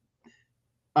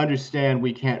understand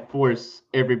we can't force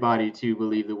everybody to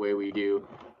believe the way we do,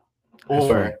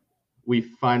 or we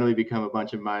finally become a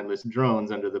bunch of mindless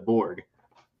drones under the Borg.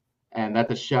 And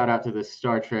that's a shout out to the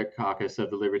Star Trek caucus of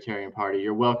the Libertarian Party.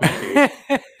 You're welcome, Kate.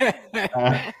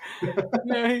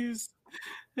 Nice.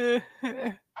 That's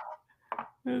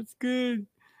good.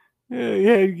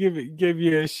 Yeah, give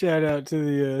you a shout out to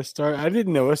the Star. I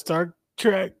didn't know a Star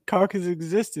Trek caucus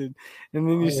existed, and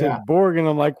then you said Borg, and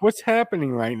I'm like, what's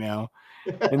happening right now?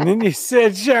 And then you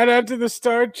said shout out to the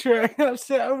Star Trek. I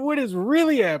said, what is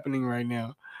really happening right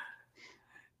now?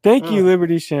 Thank you,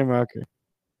 Liberty Shamrocker.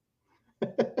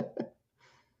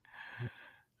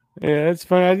 Yeah, that's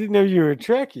funny. I didn't know you were a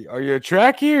Trekkie. Are you a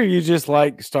Trekkie, or you just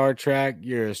like Star Trek?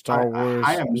 You're a Star Wars.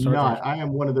 I am not. I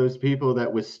am one of those people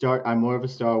that was I'm more of a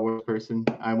Star Wars person.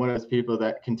 I'm one of those people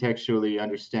that contextually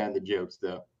understand the jokes,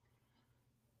 though.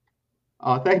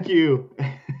 Oh, thank you.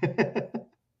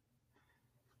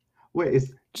 Wait,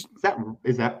 is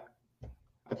that?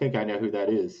 I think I know who that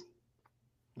is.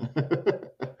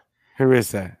 Who is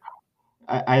that?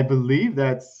 I believe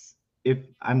that's. If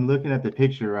I'm looking at the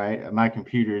picture right, my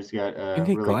computer's got a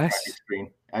really crappy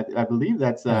screen. I believe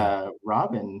that's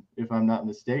Robin, if I'm not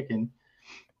mistaken.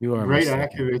 You are great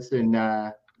mistaken. Activist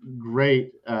and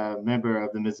great member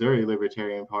of the Missouri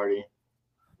Libertarian Party.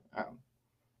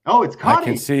 Oh, it's Connie. I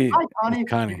can see. Hi, Connie.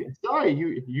 Connie. Sorry,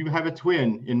 you have a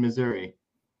twin in Missouri.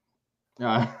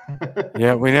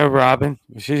 Yeah, we know Robin.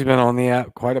 She's been on the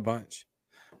app quite a bunch.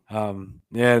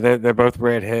 Yeah, they're both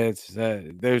redheads.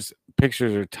 Those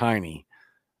pictures are tiny.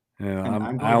 You know, I'm I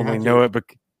going to only have know to. it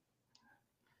because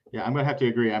Yeah, I'm going to have to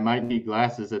agree. I might need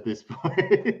glasses at this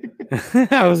point.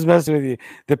 I was messing with you.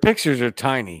 The pictures are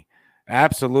tiny,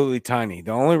 absolutely tiny.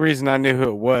 The only reason I knew who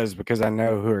it was because I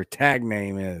know who her tag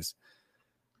name is.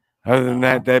 Other than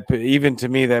that, even to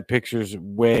me, that picture's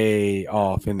way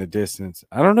off in the distance.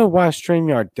 I don't know why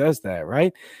StreamYard does that,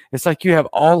 right? It's like you have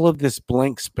all of this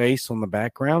blank space on the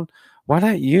background. Why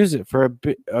not use it for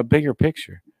a bigger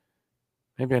picture?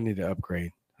 Maybe I need to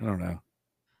upgrade. I don't know.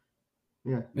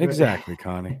 Yeah, Exactly,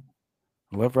 Connie.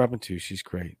 I love Robin too. She's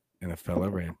great and a fellow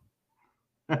red.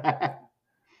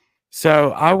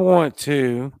 So I want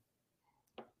to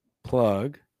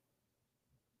plug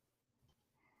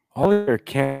all your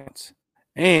accounts,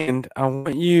 and I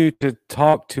want you to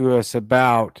talk to us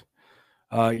about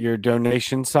your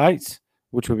donation sites,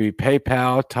 which would be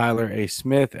PayPal, Tyler A.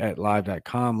 Smith at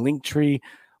live.com, Linktree,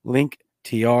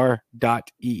 linktr.ee/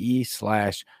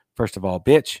 first of all,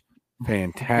 bitch.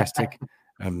 Fantastic,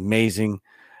 amazing.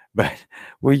 But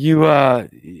will you,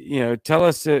 tell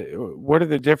us what are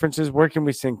the differences? Where can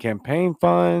we send campaign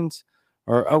funds?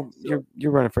 Or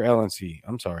you're running for LNC.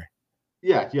 I'm sorry.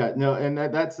 Yeah, no, and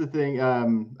that's the thing.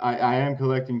 I am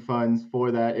collecting funds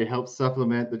for that. It helps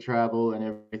supplement the travel and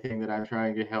everything that I'm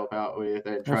trying to help out with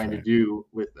and trying to do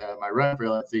with my run for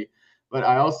LNC. But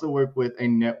I also work with a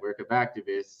network of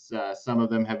activists. Some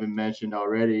of them have been mentioned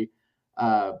already,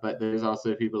 but there's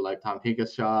also people like Tom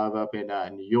Pinkashaw up in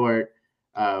New York.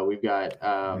 We've got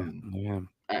Yeah.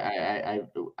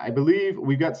 I believe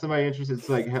we've got somebody interested. It's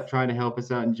like trying to help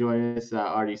us out and join us.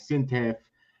 Artie Sintef.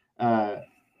 Uh,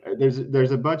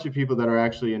 there's a bunch of people that are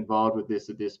actually involved with this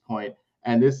at this point,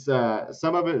 and this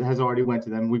some of it has already went to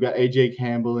them. We've got AJ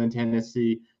Campbell in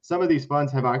Tennessee. Some of these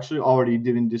funds have actually already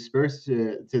been dispersed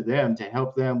to them to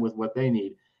help them with what they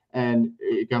need, and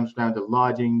it comes down to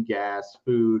lodging, gas,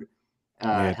 food,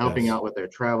 helping out with their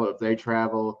travel if they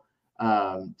travel,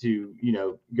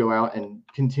 to go out and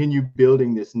continue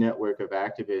building this network of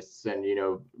activists and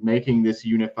making this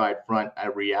unified front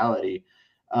a reality.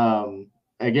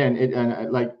 Again,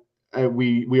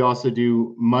 we also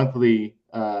do monthly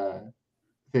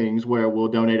things where we'll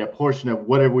donate a portion of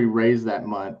whatever we raise that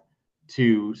month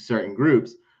to certain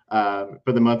groups. For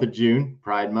the month of June,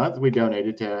 Pride Month, we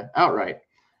donated to Outright.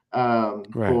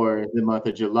 For the month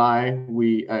of July,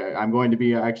 I'm going to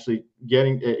be actually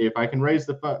getting, if I can raise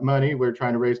the money, we're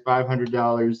trying to raise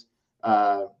 $500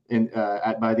 by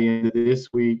the end of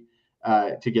this week.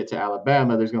 To get to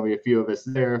Alabama, there's going to be a few of us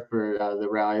there for the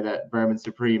rally that Vermin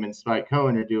Supreme and Spike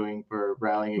Cohen are doing for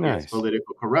rallying against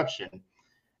political corruption.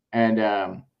 And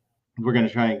we're going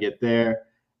to try and get there.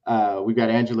 We've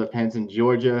got Angela Pence in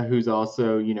Georgia, who's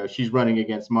also, she's running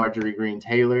against Marjorie Greene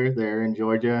Taylor there in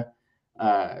Georgia.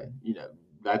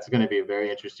 That's going to be a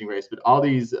very interesting race. But all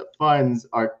these funds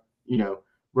are,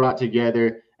 brought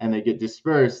together and they get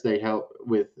dispersed. They help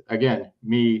with, again,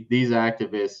 these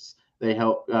activists. They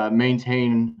help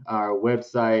maintain our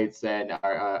websites and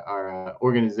our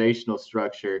organizational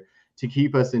structure to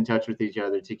keep us in touch with each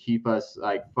other, to keep us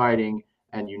fighting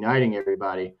and uniting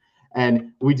everybody.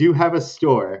 And we do have a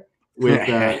store with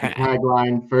the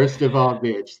tagline, "First of all,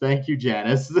 bitch." Thank you,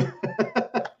 Janice.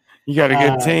 You got a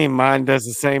good team. Mine does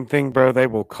the same thing, bro. They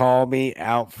will call me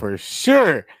out for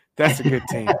sure. That's a good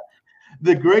team.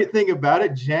 The great thing about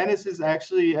it, Janice is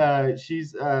actually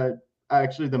she's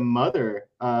actually the mother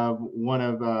of one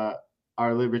of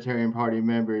our Libertarian Party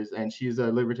members, and she's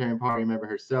a Libertarian Party member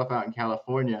herself out in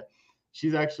California.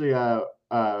 She's actually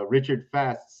Richard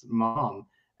Fast's mom,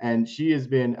 and she has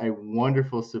been a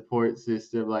wonderful support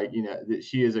system.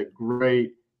 She is a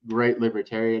great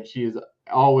libertarian. She is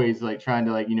always trying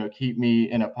to keep me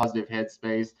in a positive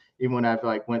headspace, even when I've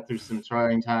went through some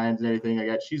trying times and everything.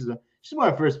 She's one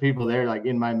of the first people there,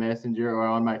 in my messenger or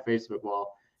on my Facebook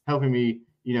wall, helping me,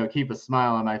 keep a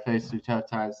smile on my face through tough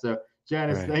times. So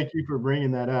Janice, thank you for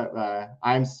bringing that up.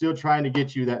 I'm still trying to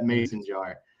get you that mason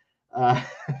jar.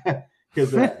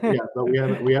 Because but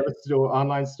we have a store,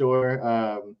 online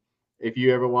store. If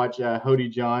you ever watch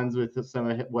Hody Johns with some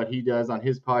of what he does on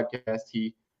his podcast,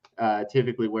 he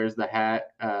typically wears the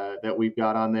hat that we've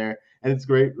got on there, and it's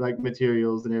great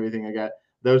materials and everything. I got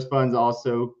those funds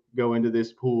also go into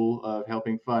this pool of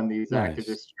helping fund these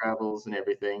activist travels and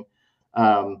everything.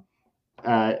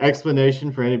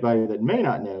 Explanation for anybody that may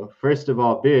not know. First of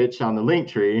all, bitch on the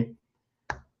Linktree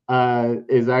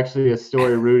is actually a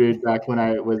story rooted back when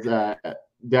I was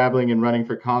dabbling and running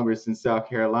for Congress in South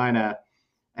Carolina.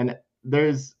 And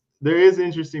there's there is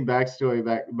interesting backstory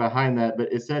behind that,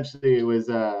 but essentially it was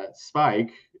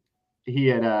Spike. He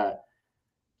had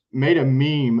made a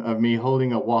meme of me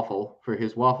holding a waffle for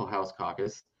his Waffle House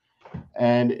caucus,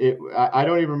 and I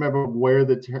don't even remember where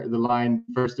the line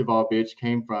 "first of all, bitch"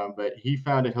 came from, but he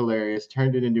found it hilarious,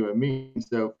 turned it into a meme.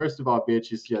 So first of all,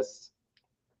 bitch is just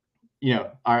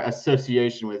our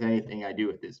association with anything I do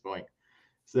at this point.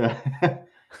 So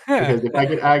because if I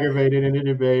get aggravated in a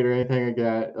debate or anything like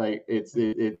that, like it's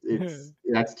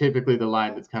that's typically the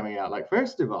line that's coming out. Like,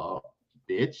 first of all,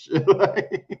 bitch.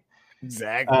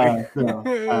 Exactly.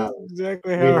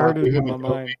 Exactly how I heard it in my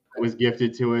mind. That was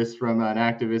gifted to us from an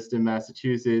activist in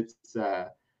Massachusetts,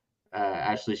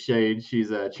 Ashley Shade. She's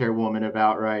a chairwoman of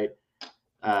Outright.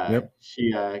 Yep.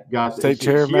 She got State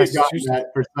chair of she had gotten Massachusetts.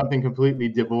 that for something completely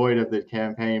devoid of the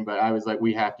campaign, but I was like,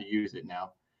 we have to use it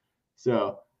now.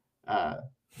 So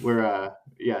we're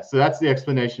so that's the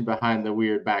explanation behind the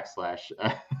weird backslash.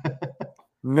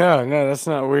 No, that's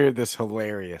not weird. That's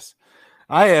hilarious.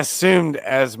 I assumed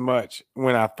as much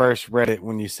when I first read it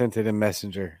when you sent it in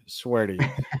Messenger. Swear to you.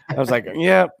 I was like,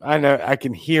 yeah, I know. I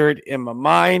can hear it in my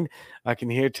mind. I can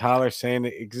hear Tyler saying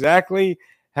it exactly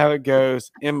how it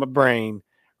goes in my brain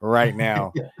right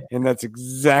now. And that's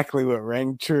exactly what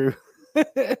rang true.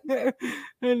 I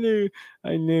knew.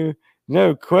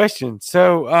 No question.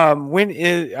 So when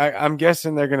is I'm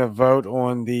guessing they're gonna vote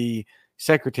on the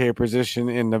secretary position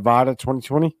in Nevada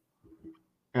 2020?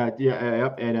 Up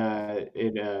there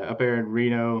in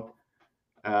Reno,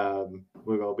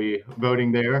 we're going to be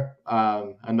voting there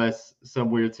unless some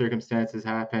weird circumstances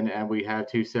happen and we have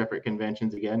two separate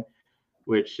conventions again,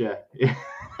 which that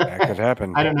could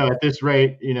happen. I don't know. At this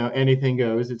rate, anything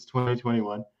goes. It's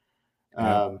 2021.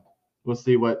 We'll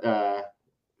see what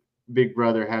Big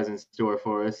Brother has in store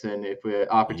for us, and if an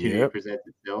opportunity presents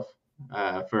itself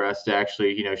for us to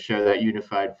actually, show that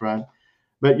unified front.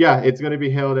 But yeah, it's going to be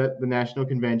held at the National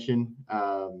Convention.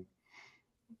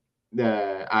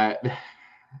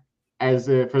 As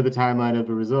for the timeline of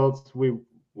the results, we'll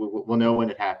know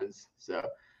when it happens. So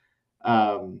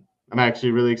I'm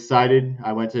actually really excited.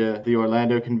 I went to the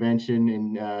Orlando convention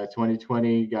in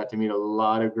 2020, got to meet a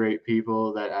lot of great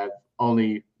people that I've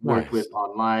only worked with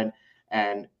online,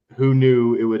 and who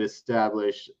knew it would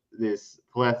establish this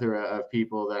plethora of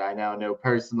people that I now know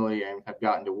personally and have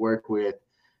gotten to work with.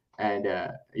 And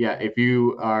if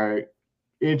you are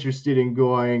interested in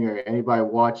going, or anybody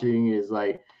watching is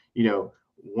like,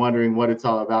 wondering what it's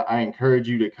all about, I encourage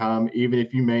you to come. Even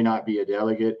if you may not be a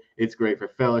delegate, it's great for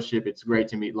fellowship. It's great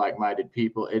to meet like-minded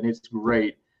people, and it's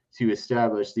great to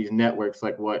establish these networks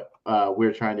like what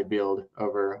we're trying to build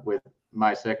over with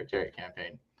my secretary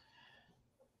campaign.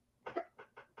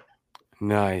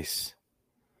 Nice.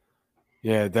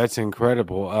 Yeah, that's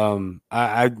incredible.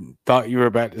 I thought you were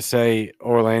about to say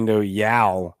Orlando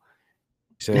Yow.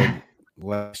 You said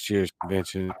last year's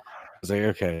convention. I was like,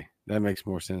 okay, that makes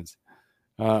more sense.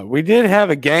 We did have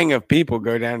a gang of people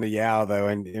go down to Yow though,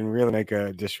 and really make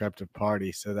a disruptive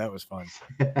party, so that was fun.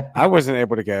 I wasn't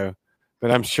able to go,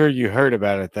 but I'm sure you heard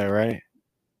about it though, right?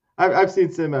 I've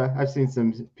seen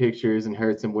some pictures and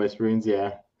heard some whisperings.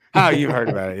 Yeah. Oh, you've heard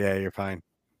about it. Yeah, you're fine.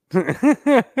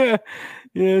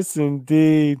 Yes,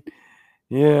 indeed.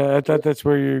 Yeah, I thought that's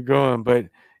where you're going, but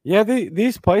yeah,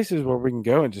 these places where we can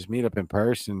go and just meet up in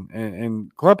person,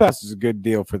 and Clubhouse is a good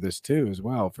deal for this too, as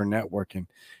well, for networking,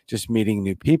 just meeting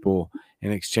new people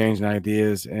and exchanging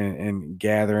ideas and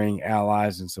gathering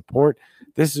allies and support.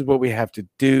 This is what we have to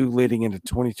do leading into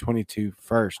 2022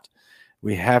 first.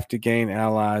 We have to gain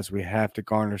allies. We have to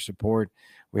garner support.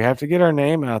 We have to get our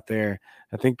name out there.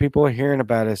 I think people are hearing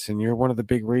about us, and you're one of the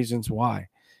big reasons why.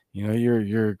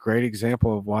 You're a great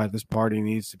example of why this party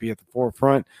needs to be at the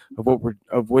forefront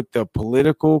of what the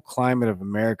political climate of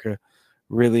America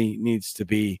really needs to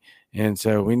be. And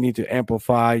so we need to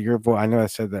amplify your voice. I know I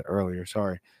said that earlier.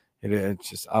 Sorry. It's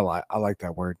just I like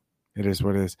that word. It is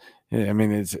what it is. I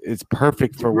mean, it's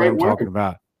perfect for what I'm talking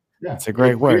about. Yeah, it's a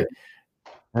great word.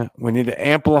 We need to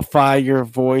amplify your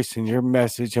voice and your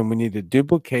message, and we need to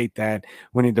duplicate that.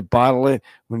 We need to bottle it.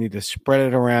 We need to spread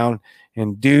it around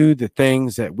and do the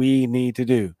things that we need to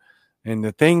do. And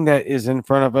the thing that is in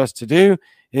front of us to do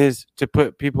is to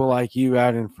put people like you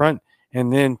out in front,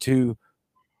 and then to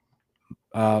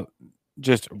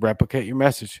just replicate your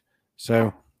message.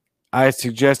 So I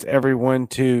suggest everyone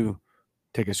to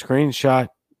take a screenshot,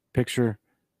 picture,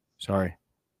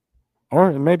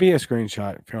 or maybe a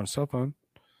screenshot if you're on a cell phone,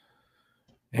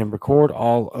 and record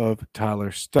all of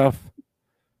Tyler's stuff,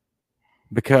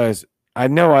 because I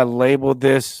know I labeled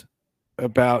this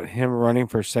about him running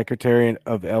for secretary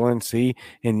of LNC,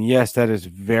 and yes, that is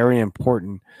very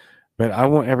important, but I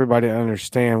want everybody to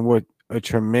understand what a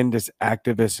tremendous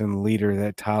activist and leader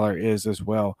that Tyler is as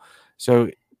well. So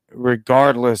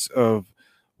regardless of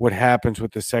what happens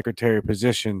with the secretary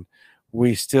position,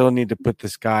 we still need to put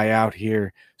this guy out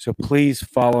here. So please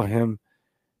follow him,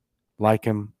 like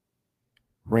him,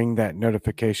 ring that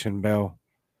notification bell.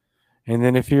 And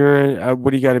then if you're,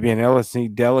 what do you got to be, an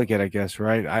LNC delegate, I guess,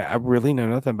 right? I really know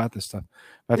nothing about this stuff.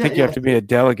 I think you have to be a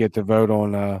delegate to vote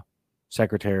on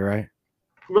secretary, right?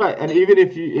 Right, and even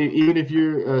if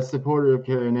you're a supporter of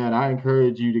Carrie Nat, I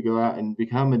encourage you to go out and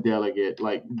become a delegate.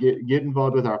 Like get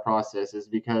involved with our processes,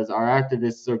 because our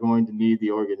activists are going to need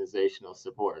the organizational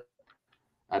support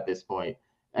at this point,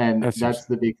 and that's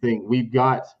the big thing. We've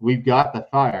got the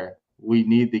fire. We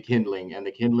need the kindling, and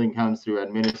the kindling comes through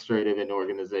administrative and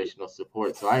organizational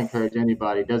support. So I encourage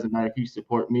anybody, doesn't matter if you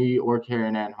support me or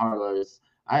Karen Ann Harlow's,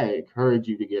 I encourage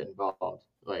you to get involved.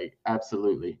 Like,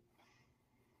 absolutely.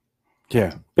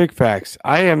 Yeah, big facts.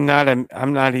 I'm not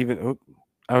even,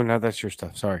 oh no, that's your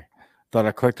stuff. Sorry. Thought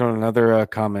I clicked on another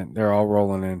comment. They're all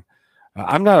rolling in.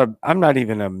 I'm not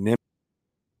even a member.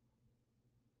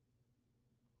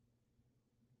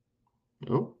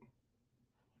 Oh.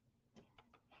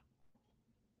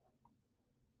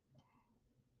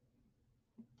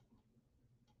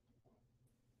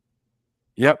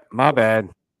 Yep, my bad.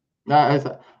 No,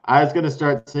 I was gonna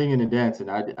start singing and dancing.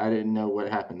 I didn't know what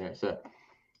happened there. So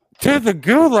to the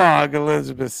gulag,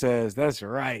 Elizabeth says. That's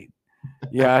right.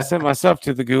 Yeah, I sent myself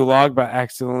to the gulag by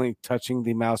accidentally touching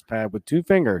the mouse pad with 2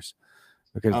 fingers,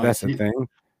 because that's the thing.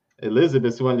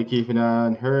 Elizabeth's one to keep an eye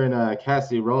on. Her and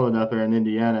Cassie rolling up there in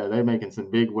Indiana. They're making some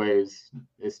big waves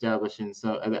establishing.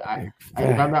 So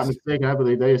if I'm not mistaken, I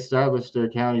believe they established their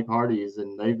county parties,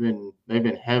 and they've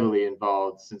been heavily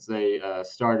involved since they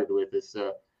started with this.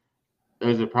 So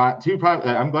there's two prime.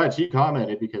 I'm glad she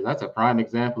commented, because that's a prime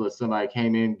example of somebody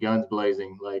came in guns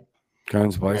blazing, like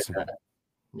guns blazing.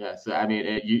 Yeah. So I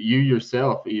mean, you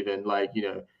yourself, even, like,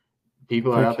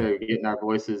 people are out there getting our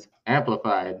voices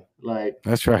amplified. Like,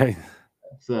 that's right.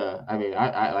 So I mean,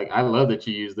 I love that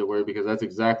you use the word, because that's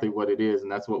exactly what it is,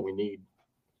 and that's what we need.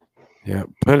 Yeah,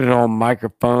 put it on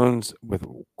microphones with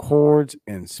cords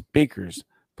and speakers,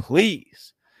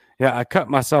 please. Yeah, I cut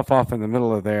myself off in the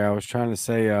middle of there. I was trying to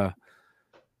say,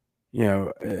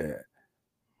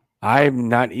 I'm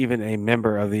not even a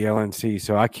member of the LNC,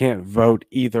 so I can't vote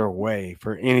either way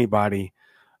for anybody.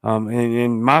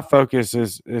 And my focus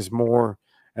is more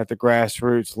at the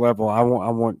grassroots level. I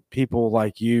want people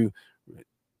like you.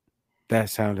 That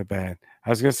sounded bad. I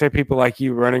was going to say people like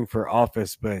you running for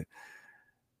office, but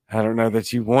I don't know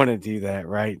that you want to do that,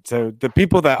 right? So the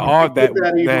people that are that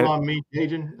on me,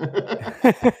 Cajun.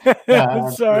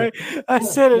 I'm sorry, I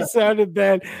said it sounded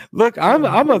bad. Look,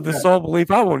 I'm of the sole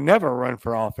belief I will never run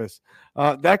for office.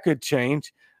 That could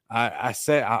change. I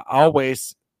say I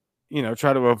always,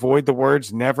 try to avoid the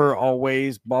words never,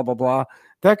 always, blah blah blah.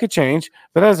 That could change,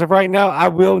 but as of right now, I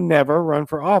will never run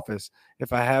for office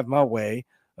if I have my way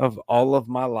of all of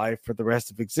my life for the rest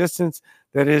of existence.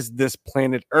 That is this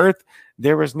planet Earth.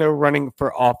 There is no running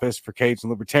for office for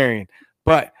Cajun Libertarian,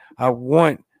 but I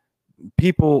want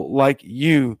people like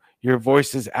you, your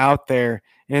voices out there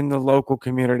in the local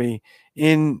community,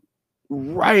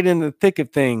 right in the thick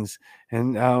of things.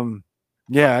 And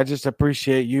yeah, I just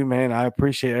appreciate you, man. I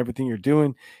appreciate everything you're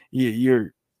doing.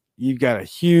 You've got a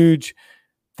huge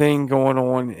thing going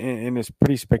on, and it's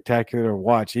pretty spectacular to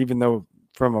watch, even though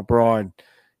from abroad,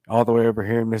 all the way over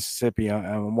here in Mississippi,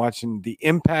 I'm watching the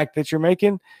impact that you're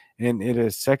making, and it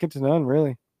is second to none,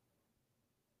 really.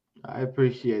 I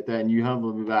appreciate that, and you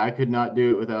humble me, but I could not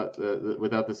do it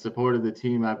without the support of the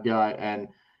team I've got, and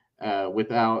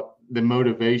without the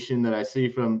motivation that I see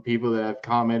from people that have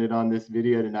commented on this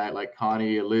video tonight, like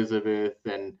Connie, Elizabeth,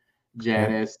 and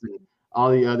Janice, and all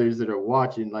the others that are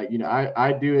watching. Like,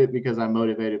 I do it because I'm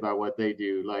motivated by what they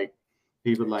do. Like,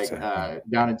 people like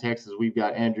down in Texas, we've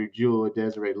got Andrew Jewell,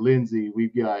 Desiree Lindsay,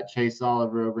 we've got Chase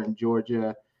Oliver over in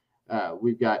Georgia,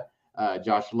 we've got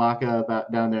Josh Laka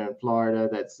about down there in Florida.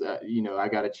 That's I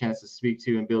got a chance to speak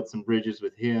to and build some bridges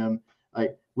with him.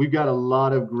 Like, we've got a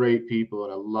lot of great people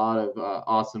and a lot of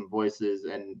awesome voices,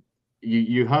 and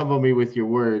you humble me with your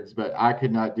words, but I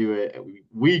could not do it.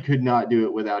 We could not do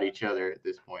it without each other at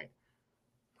this point.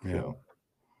 Yeah. So.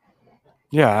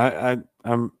 Yeah,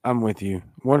 I'm with you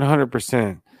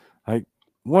 100%. Like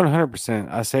 100%.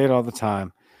 I say it all the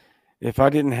time. If I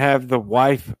didn't have the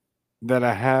wife that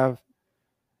I have,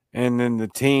 and then the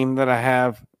team that I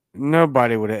have,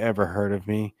 nobody would have ever heard of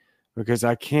me, because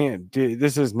I can't do.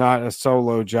 This is not a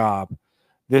solo job.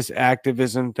 This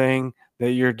activism thing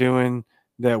that you're doing,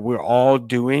 that we're all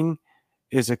doing,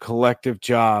 is a collective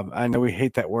job. I know we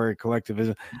hate that word,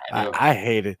 collectivism. I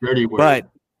hate it, Dirty word. But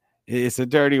It's a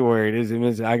dirty word.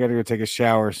 I got to go take a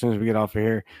shower as soon as we get off of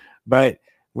here. But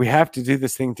we have to do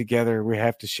this thing together. We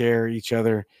have to share each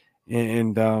other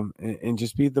and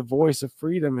just be the voice of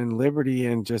freedom and liberty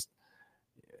and just,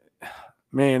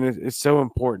 man, it's so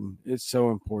important. It's so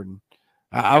important.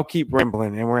 I'll keep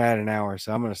rambling, and we're at an hour,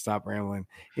 so I'm going to stop rambling.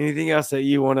 Anything else that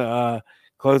you want to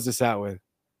close this out with?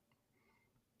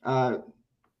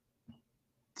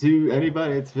 To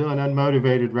anybody that's feeling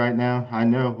unmotivated right now, I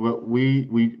know what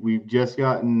we've just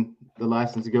gotten the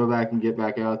license to go back and get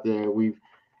back out there. We've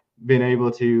been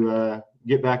able to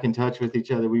get back in touch with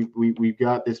each other. We've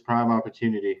got this prime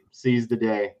opportunity. Seize the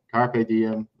day. Carpe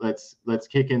diem. Let's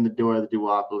kick in the door of the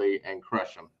duopoly and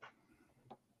crush them.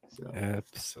 So.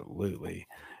 Absolutely.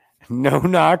 No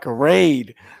knock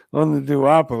raid on the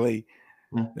duopoly.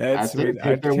 That's it.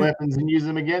 Take their weapons and use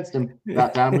them against them.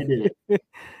 About time we did it.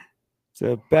 It's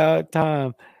about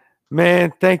time.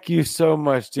 Man, thank you so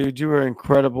much, dude. You were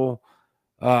incredible.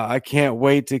 I can't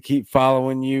wait to keep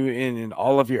following you in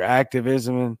all of your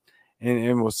activism,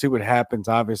 and we'll see what happens.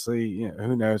 Obviously,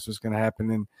 who knows what's going to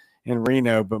happen in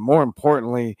Reno, but more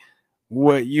importantly,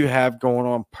 what you have going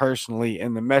on personally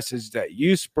and the message that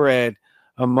you spread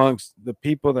amongst the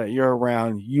people that you're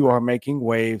around. You are making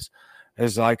waves.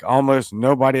 There's like almost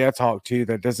nobody I talk to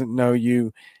that doesn't know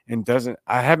you and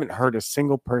I haven't heard a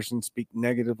single person speak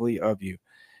negatively of you.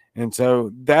 And so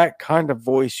that kind of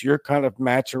voice, your kind of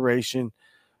maturation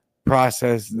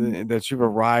process that you've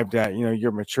arrived at,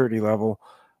 your maturity level,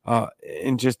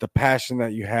 and just the passion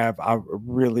that you have, I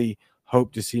really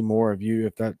hope to see more of you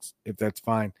if that's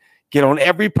fine. Get on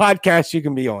every podcast you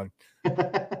can be on.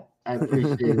 I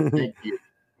appreciate it. Thank you.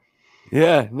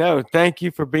 Yeah, no, thank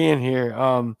you for being here.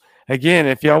 Again,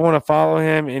 if y'all want to follow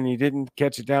him and you didn't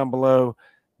catch it down below,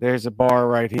 there's a bar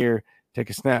right here. Take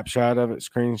a snapshot of it,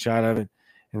 screenshot of it,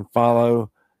 and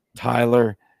follow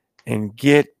Tyler and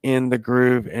get in the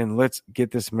groove, and let's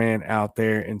get this man out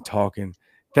there and talking.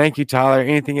 Thank you, Tyler.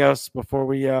 Anything else before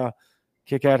we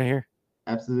kick out of here?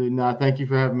 Absolutely not. Thank you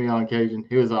for having me on, Cajun.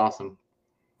 It was awesome.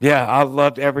 Yeah, I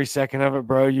loved every second of it,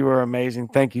 bro. You were amazing.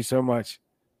 Thank you so much.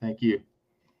 Thank you.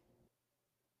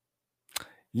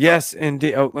 Yes,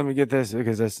 indeed. Oh, let me get this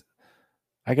because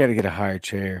I got to get a higher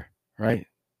chair, right?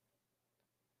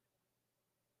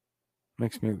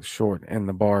 Makes me look short, and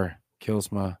the bar kills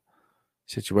my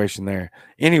situation there.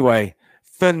 Anyway,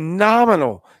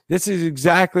 phenomenal. This is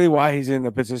exactly why he's in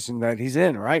the position that he's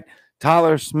in, right?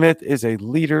 Tyler Smith is a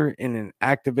leader and an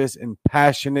activist and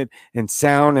passionate and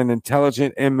sound and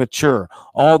intelligent and mature.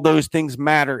 All those things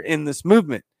matter in this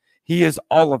movement. He is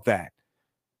all of that.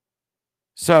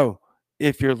 So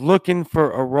if you're looking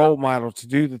for a role model to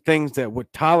do the things that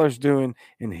what Tyler's doing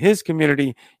in his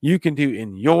community, you can do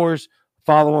in yours.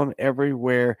 Follow him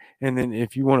everywhere. And then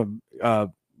if you want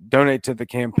to donate to the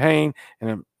campaign,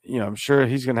 and I'm sure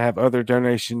he's going to have other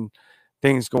donation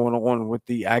things going on with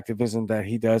the activism that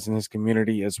he does in his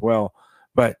community as well.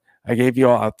 But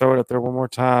I'll throw it up there one more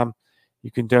time.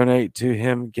 You can donate to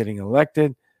him getting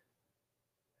elected,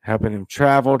 helping him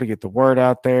travel to get the word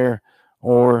out there,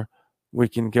 or we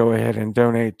can go ahead and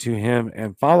donate to him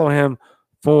and follow him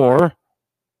for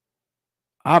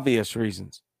obvious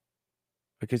reasons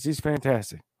because he's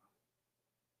fantastic.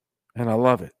 And I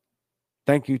love it.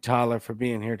 Thank you, Tyler, for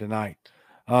being here tonight.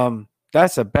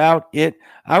 That's about it.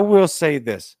 I will say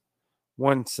this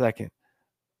 1 second.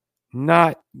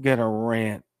 Not gonna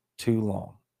rant too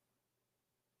long.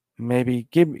 Maybe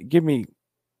give me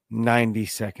 90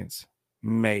 seconds.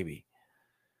 Maybe.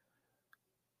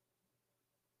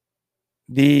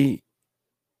 The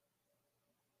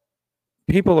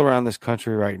people around this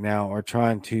country right now are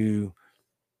trying to.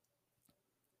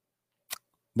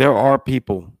 There are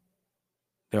people,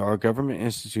 there are government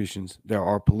institutions, there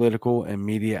are political and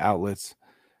media outlets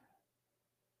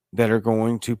that are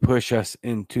going to push us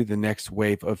into the next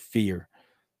wave of fear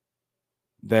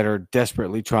that are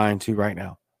desperately trying to right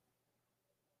now.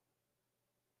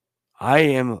 I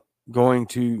am going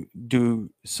to do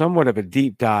somewhat of a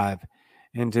deep dive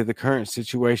into the current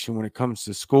situation when it comes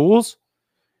to schools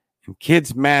and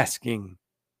kids masking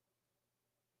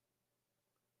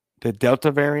the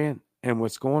Delta variant and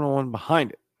what's going on behind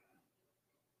it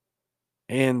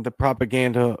and the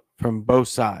propaganda from both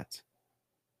sides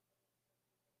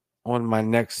on my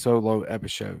next solo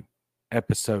episode.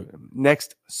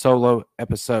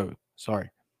 Sorry.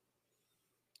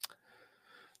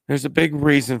 There's a big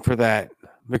reason for that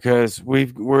because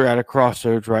we're at a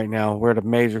crossroads right now. We're at a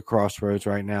major crossroads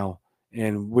right now,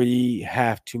 and we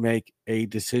have to make a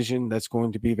decision that's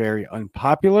going to be very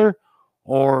unpopular,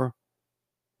 or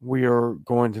we are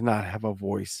going to not have a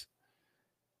voice.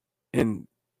 And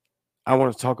I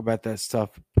want to talk about that stuff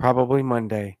probably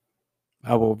Monday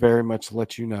I will very much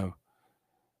let you know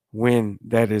when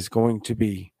that is going to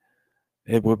be.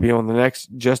 It will be on the next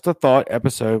Just a Thought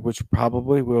episode, which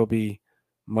probably will be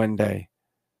Monday.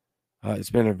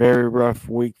 It's been a very rough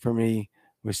week for me.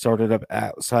 We started up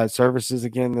outside services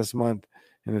again this month,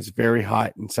 and it's very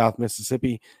hot in South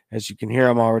Mississippi. As you can hear,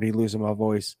 I'm already losing my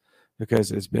voice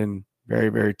because it's been very,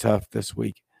 very tough this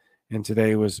week. And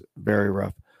today was very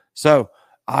rough. So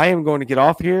I am going to get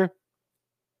off here.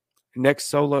 Next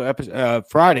solo episode,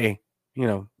 Friday,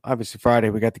 obviously Friday,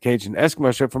 we got the Cajun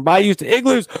Eskimo show from Bayous to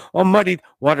Igloos on Muddied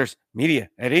Waters Media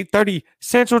at 8:30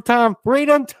 Central Time,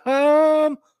 Freedom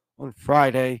Time on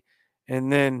Friday.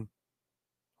 And then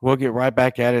we'll get right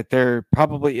back at it. There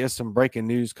probably is some breaking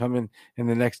news coming in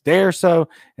the next day or so,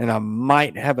 and I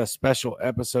might have a special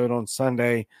episode on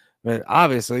Sunday, but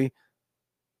obviously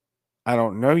I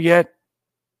don't know yet,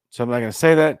 so I'm not going to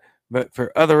say that. But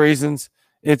for other reasons,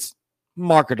 it's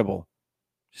marketable.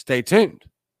 Stay tuned.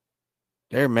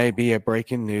 There may be a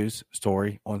breaking news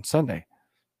story on Sunday.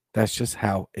 That's just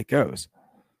how it goes.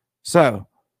 So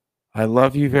I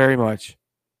love you very much.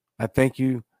 I thank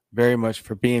you very much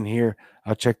for being here.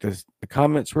 I'll check the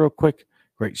comments real quick.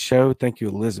 Great show. Thank you,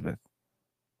 Elizabeth.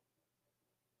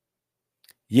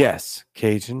 Yes,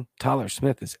 Cajun. Tyler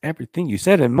Smith is everything you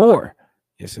said and more.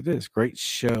 Yes, it is. Great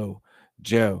show.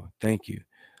 Joe, thank you.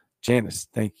 Janice,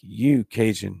 thank you,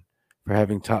 Cajun, for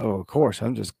having Tyler. Oh, of course,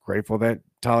 I'm just grateful that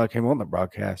Tyler came on the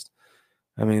broadcast.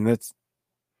 I mean, that's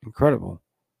incredible.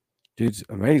 Dude's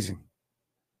amazing.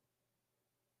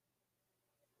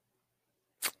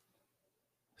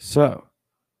 So,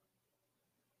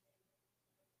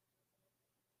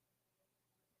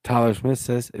 Tyler Smith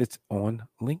says it's on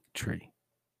Linktree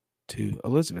to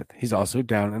Elizabeth. He's also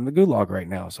down in the gulag right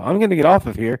now. So I'm going to get off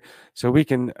of here so we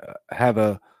can have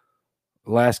a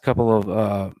last couple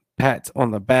of pats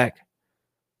on the back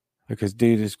because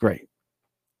dude is great.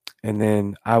 And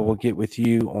then I will get with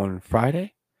you on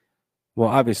Friday. Well,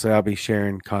 obviously, I'll be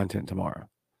sharing content tomorrow.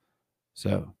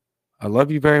 So I love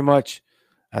you very much.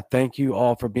 I thank you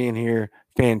all for being here.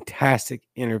 Fantastic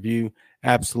interview.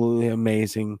 Absolutely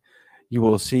amazing. You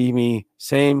will see me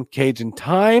same Cajun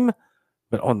time,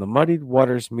 but on the Muddied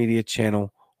Waters Media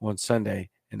channel on Sunday.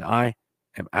 And I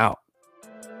am out.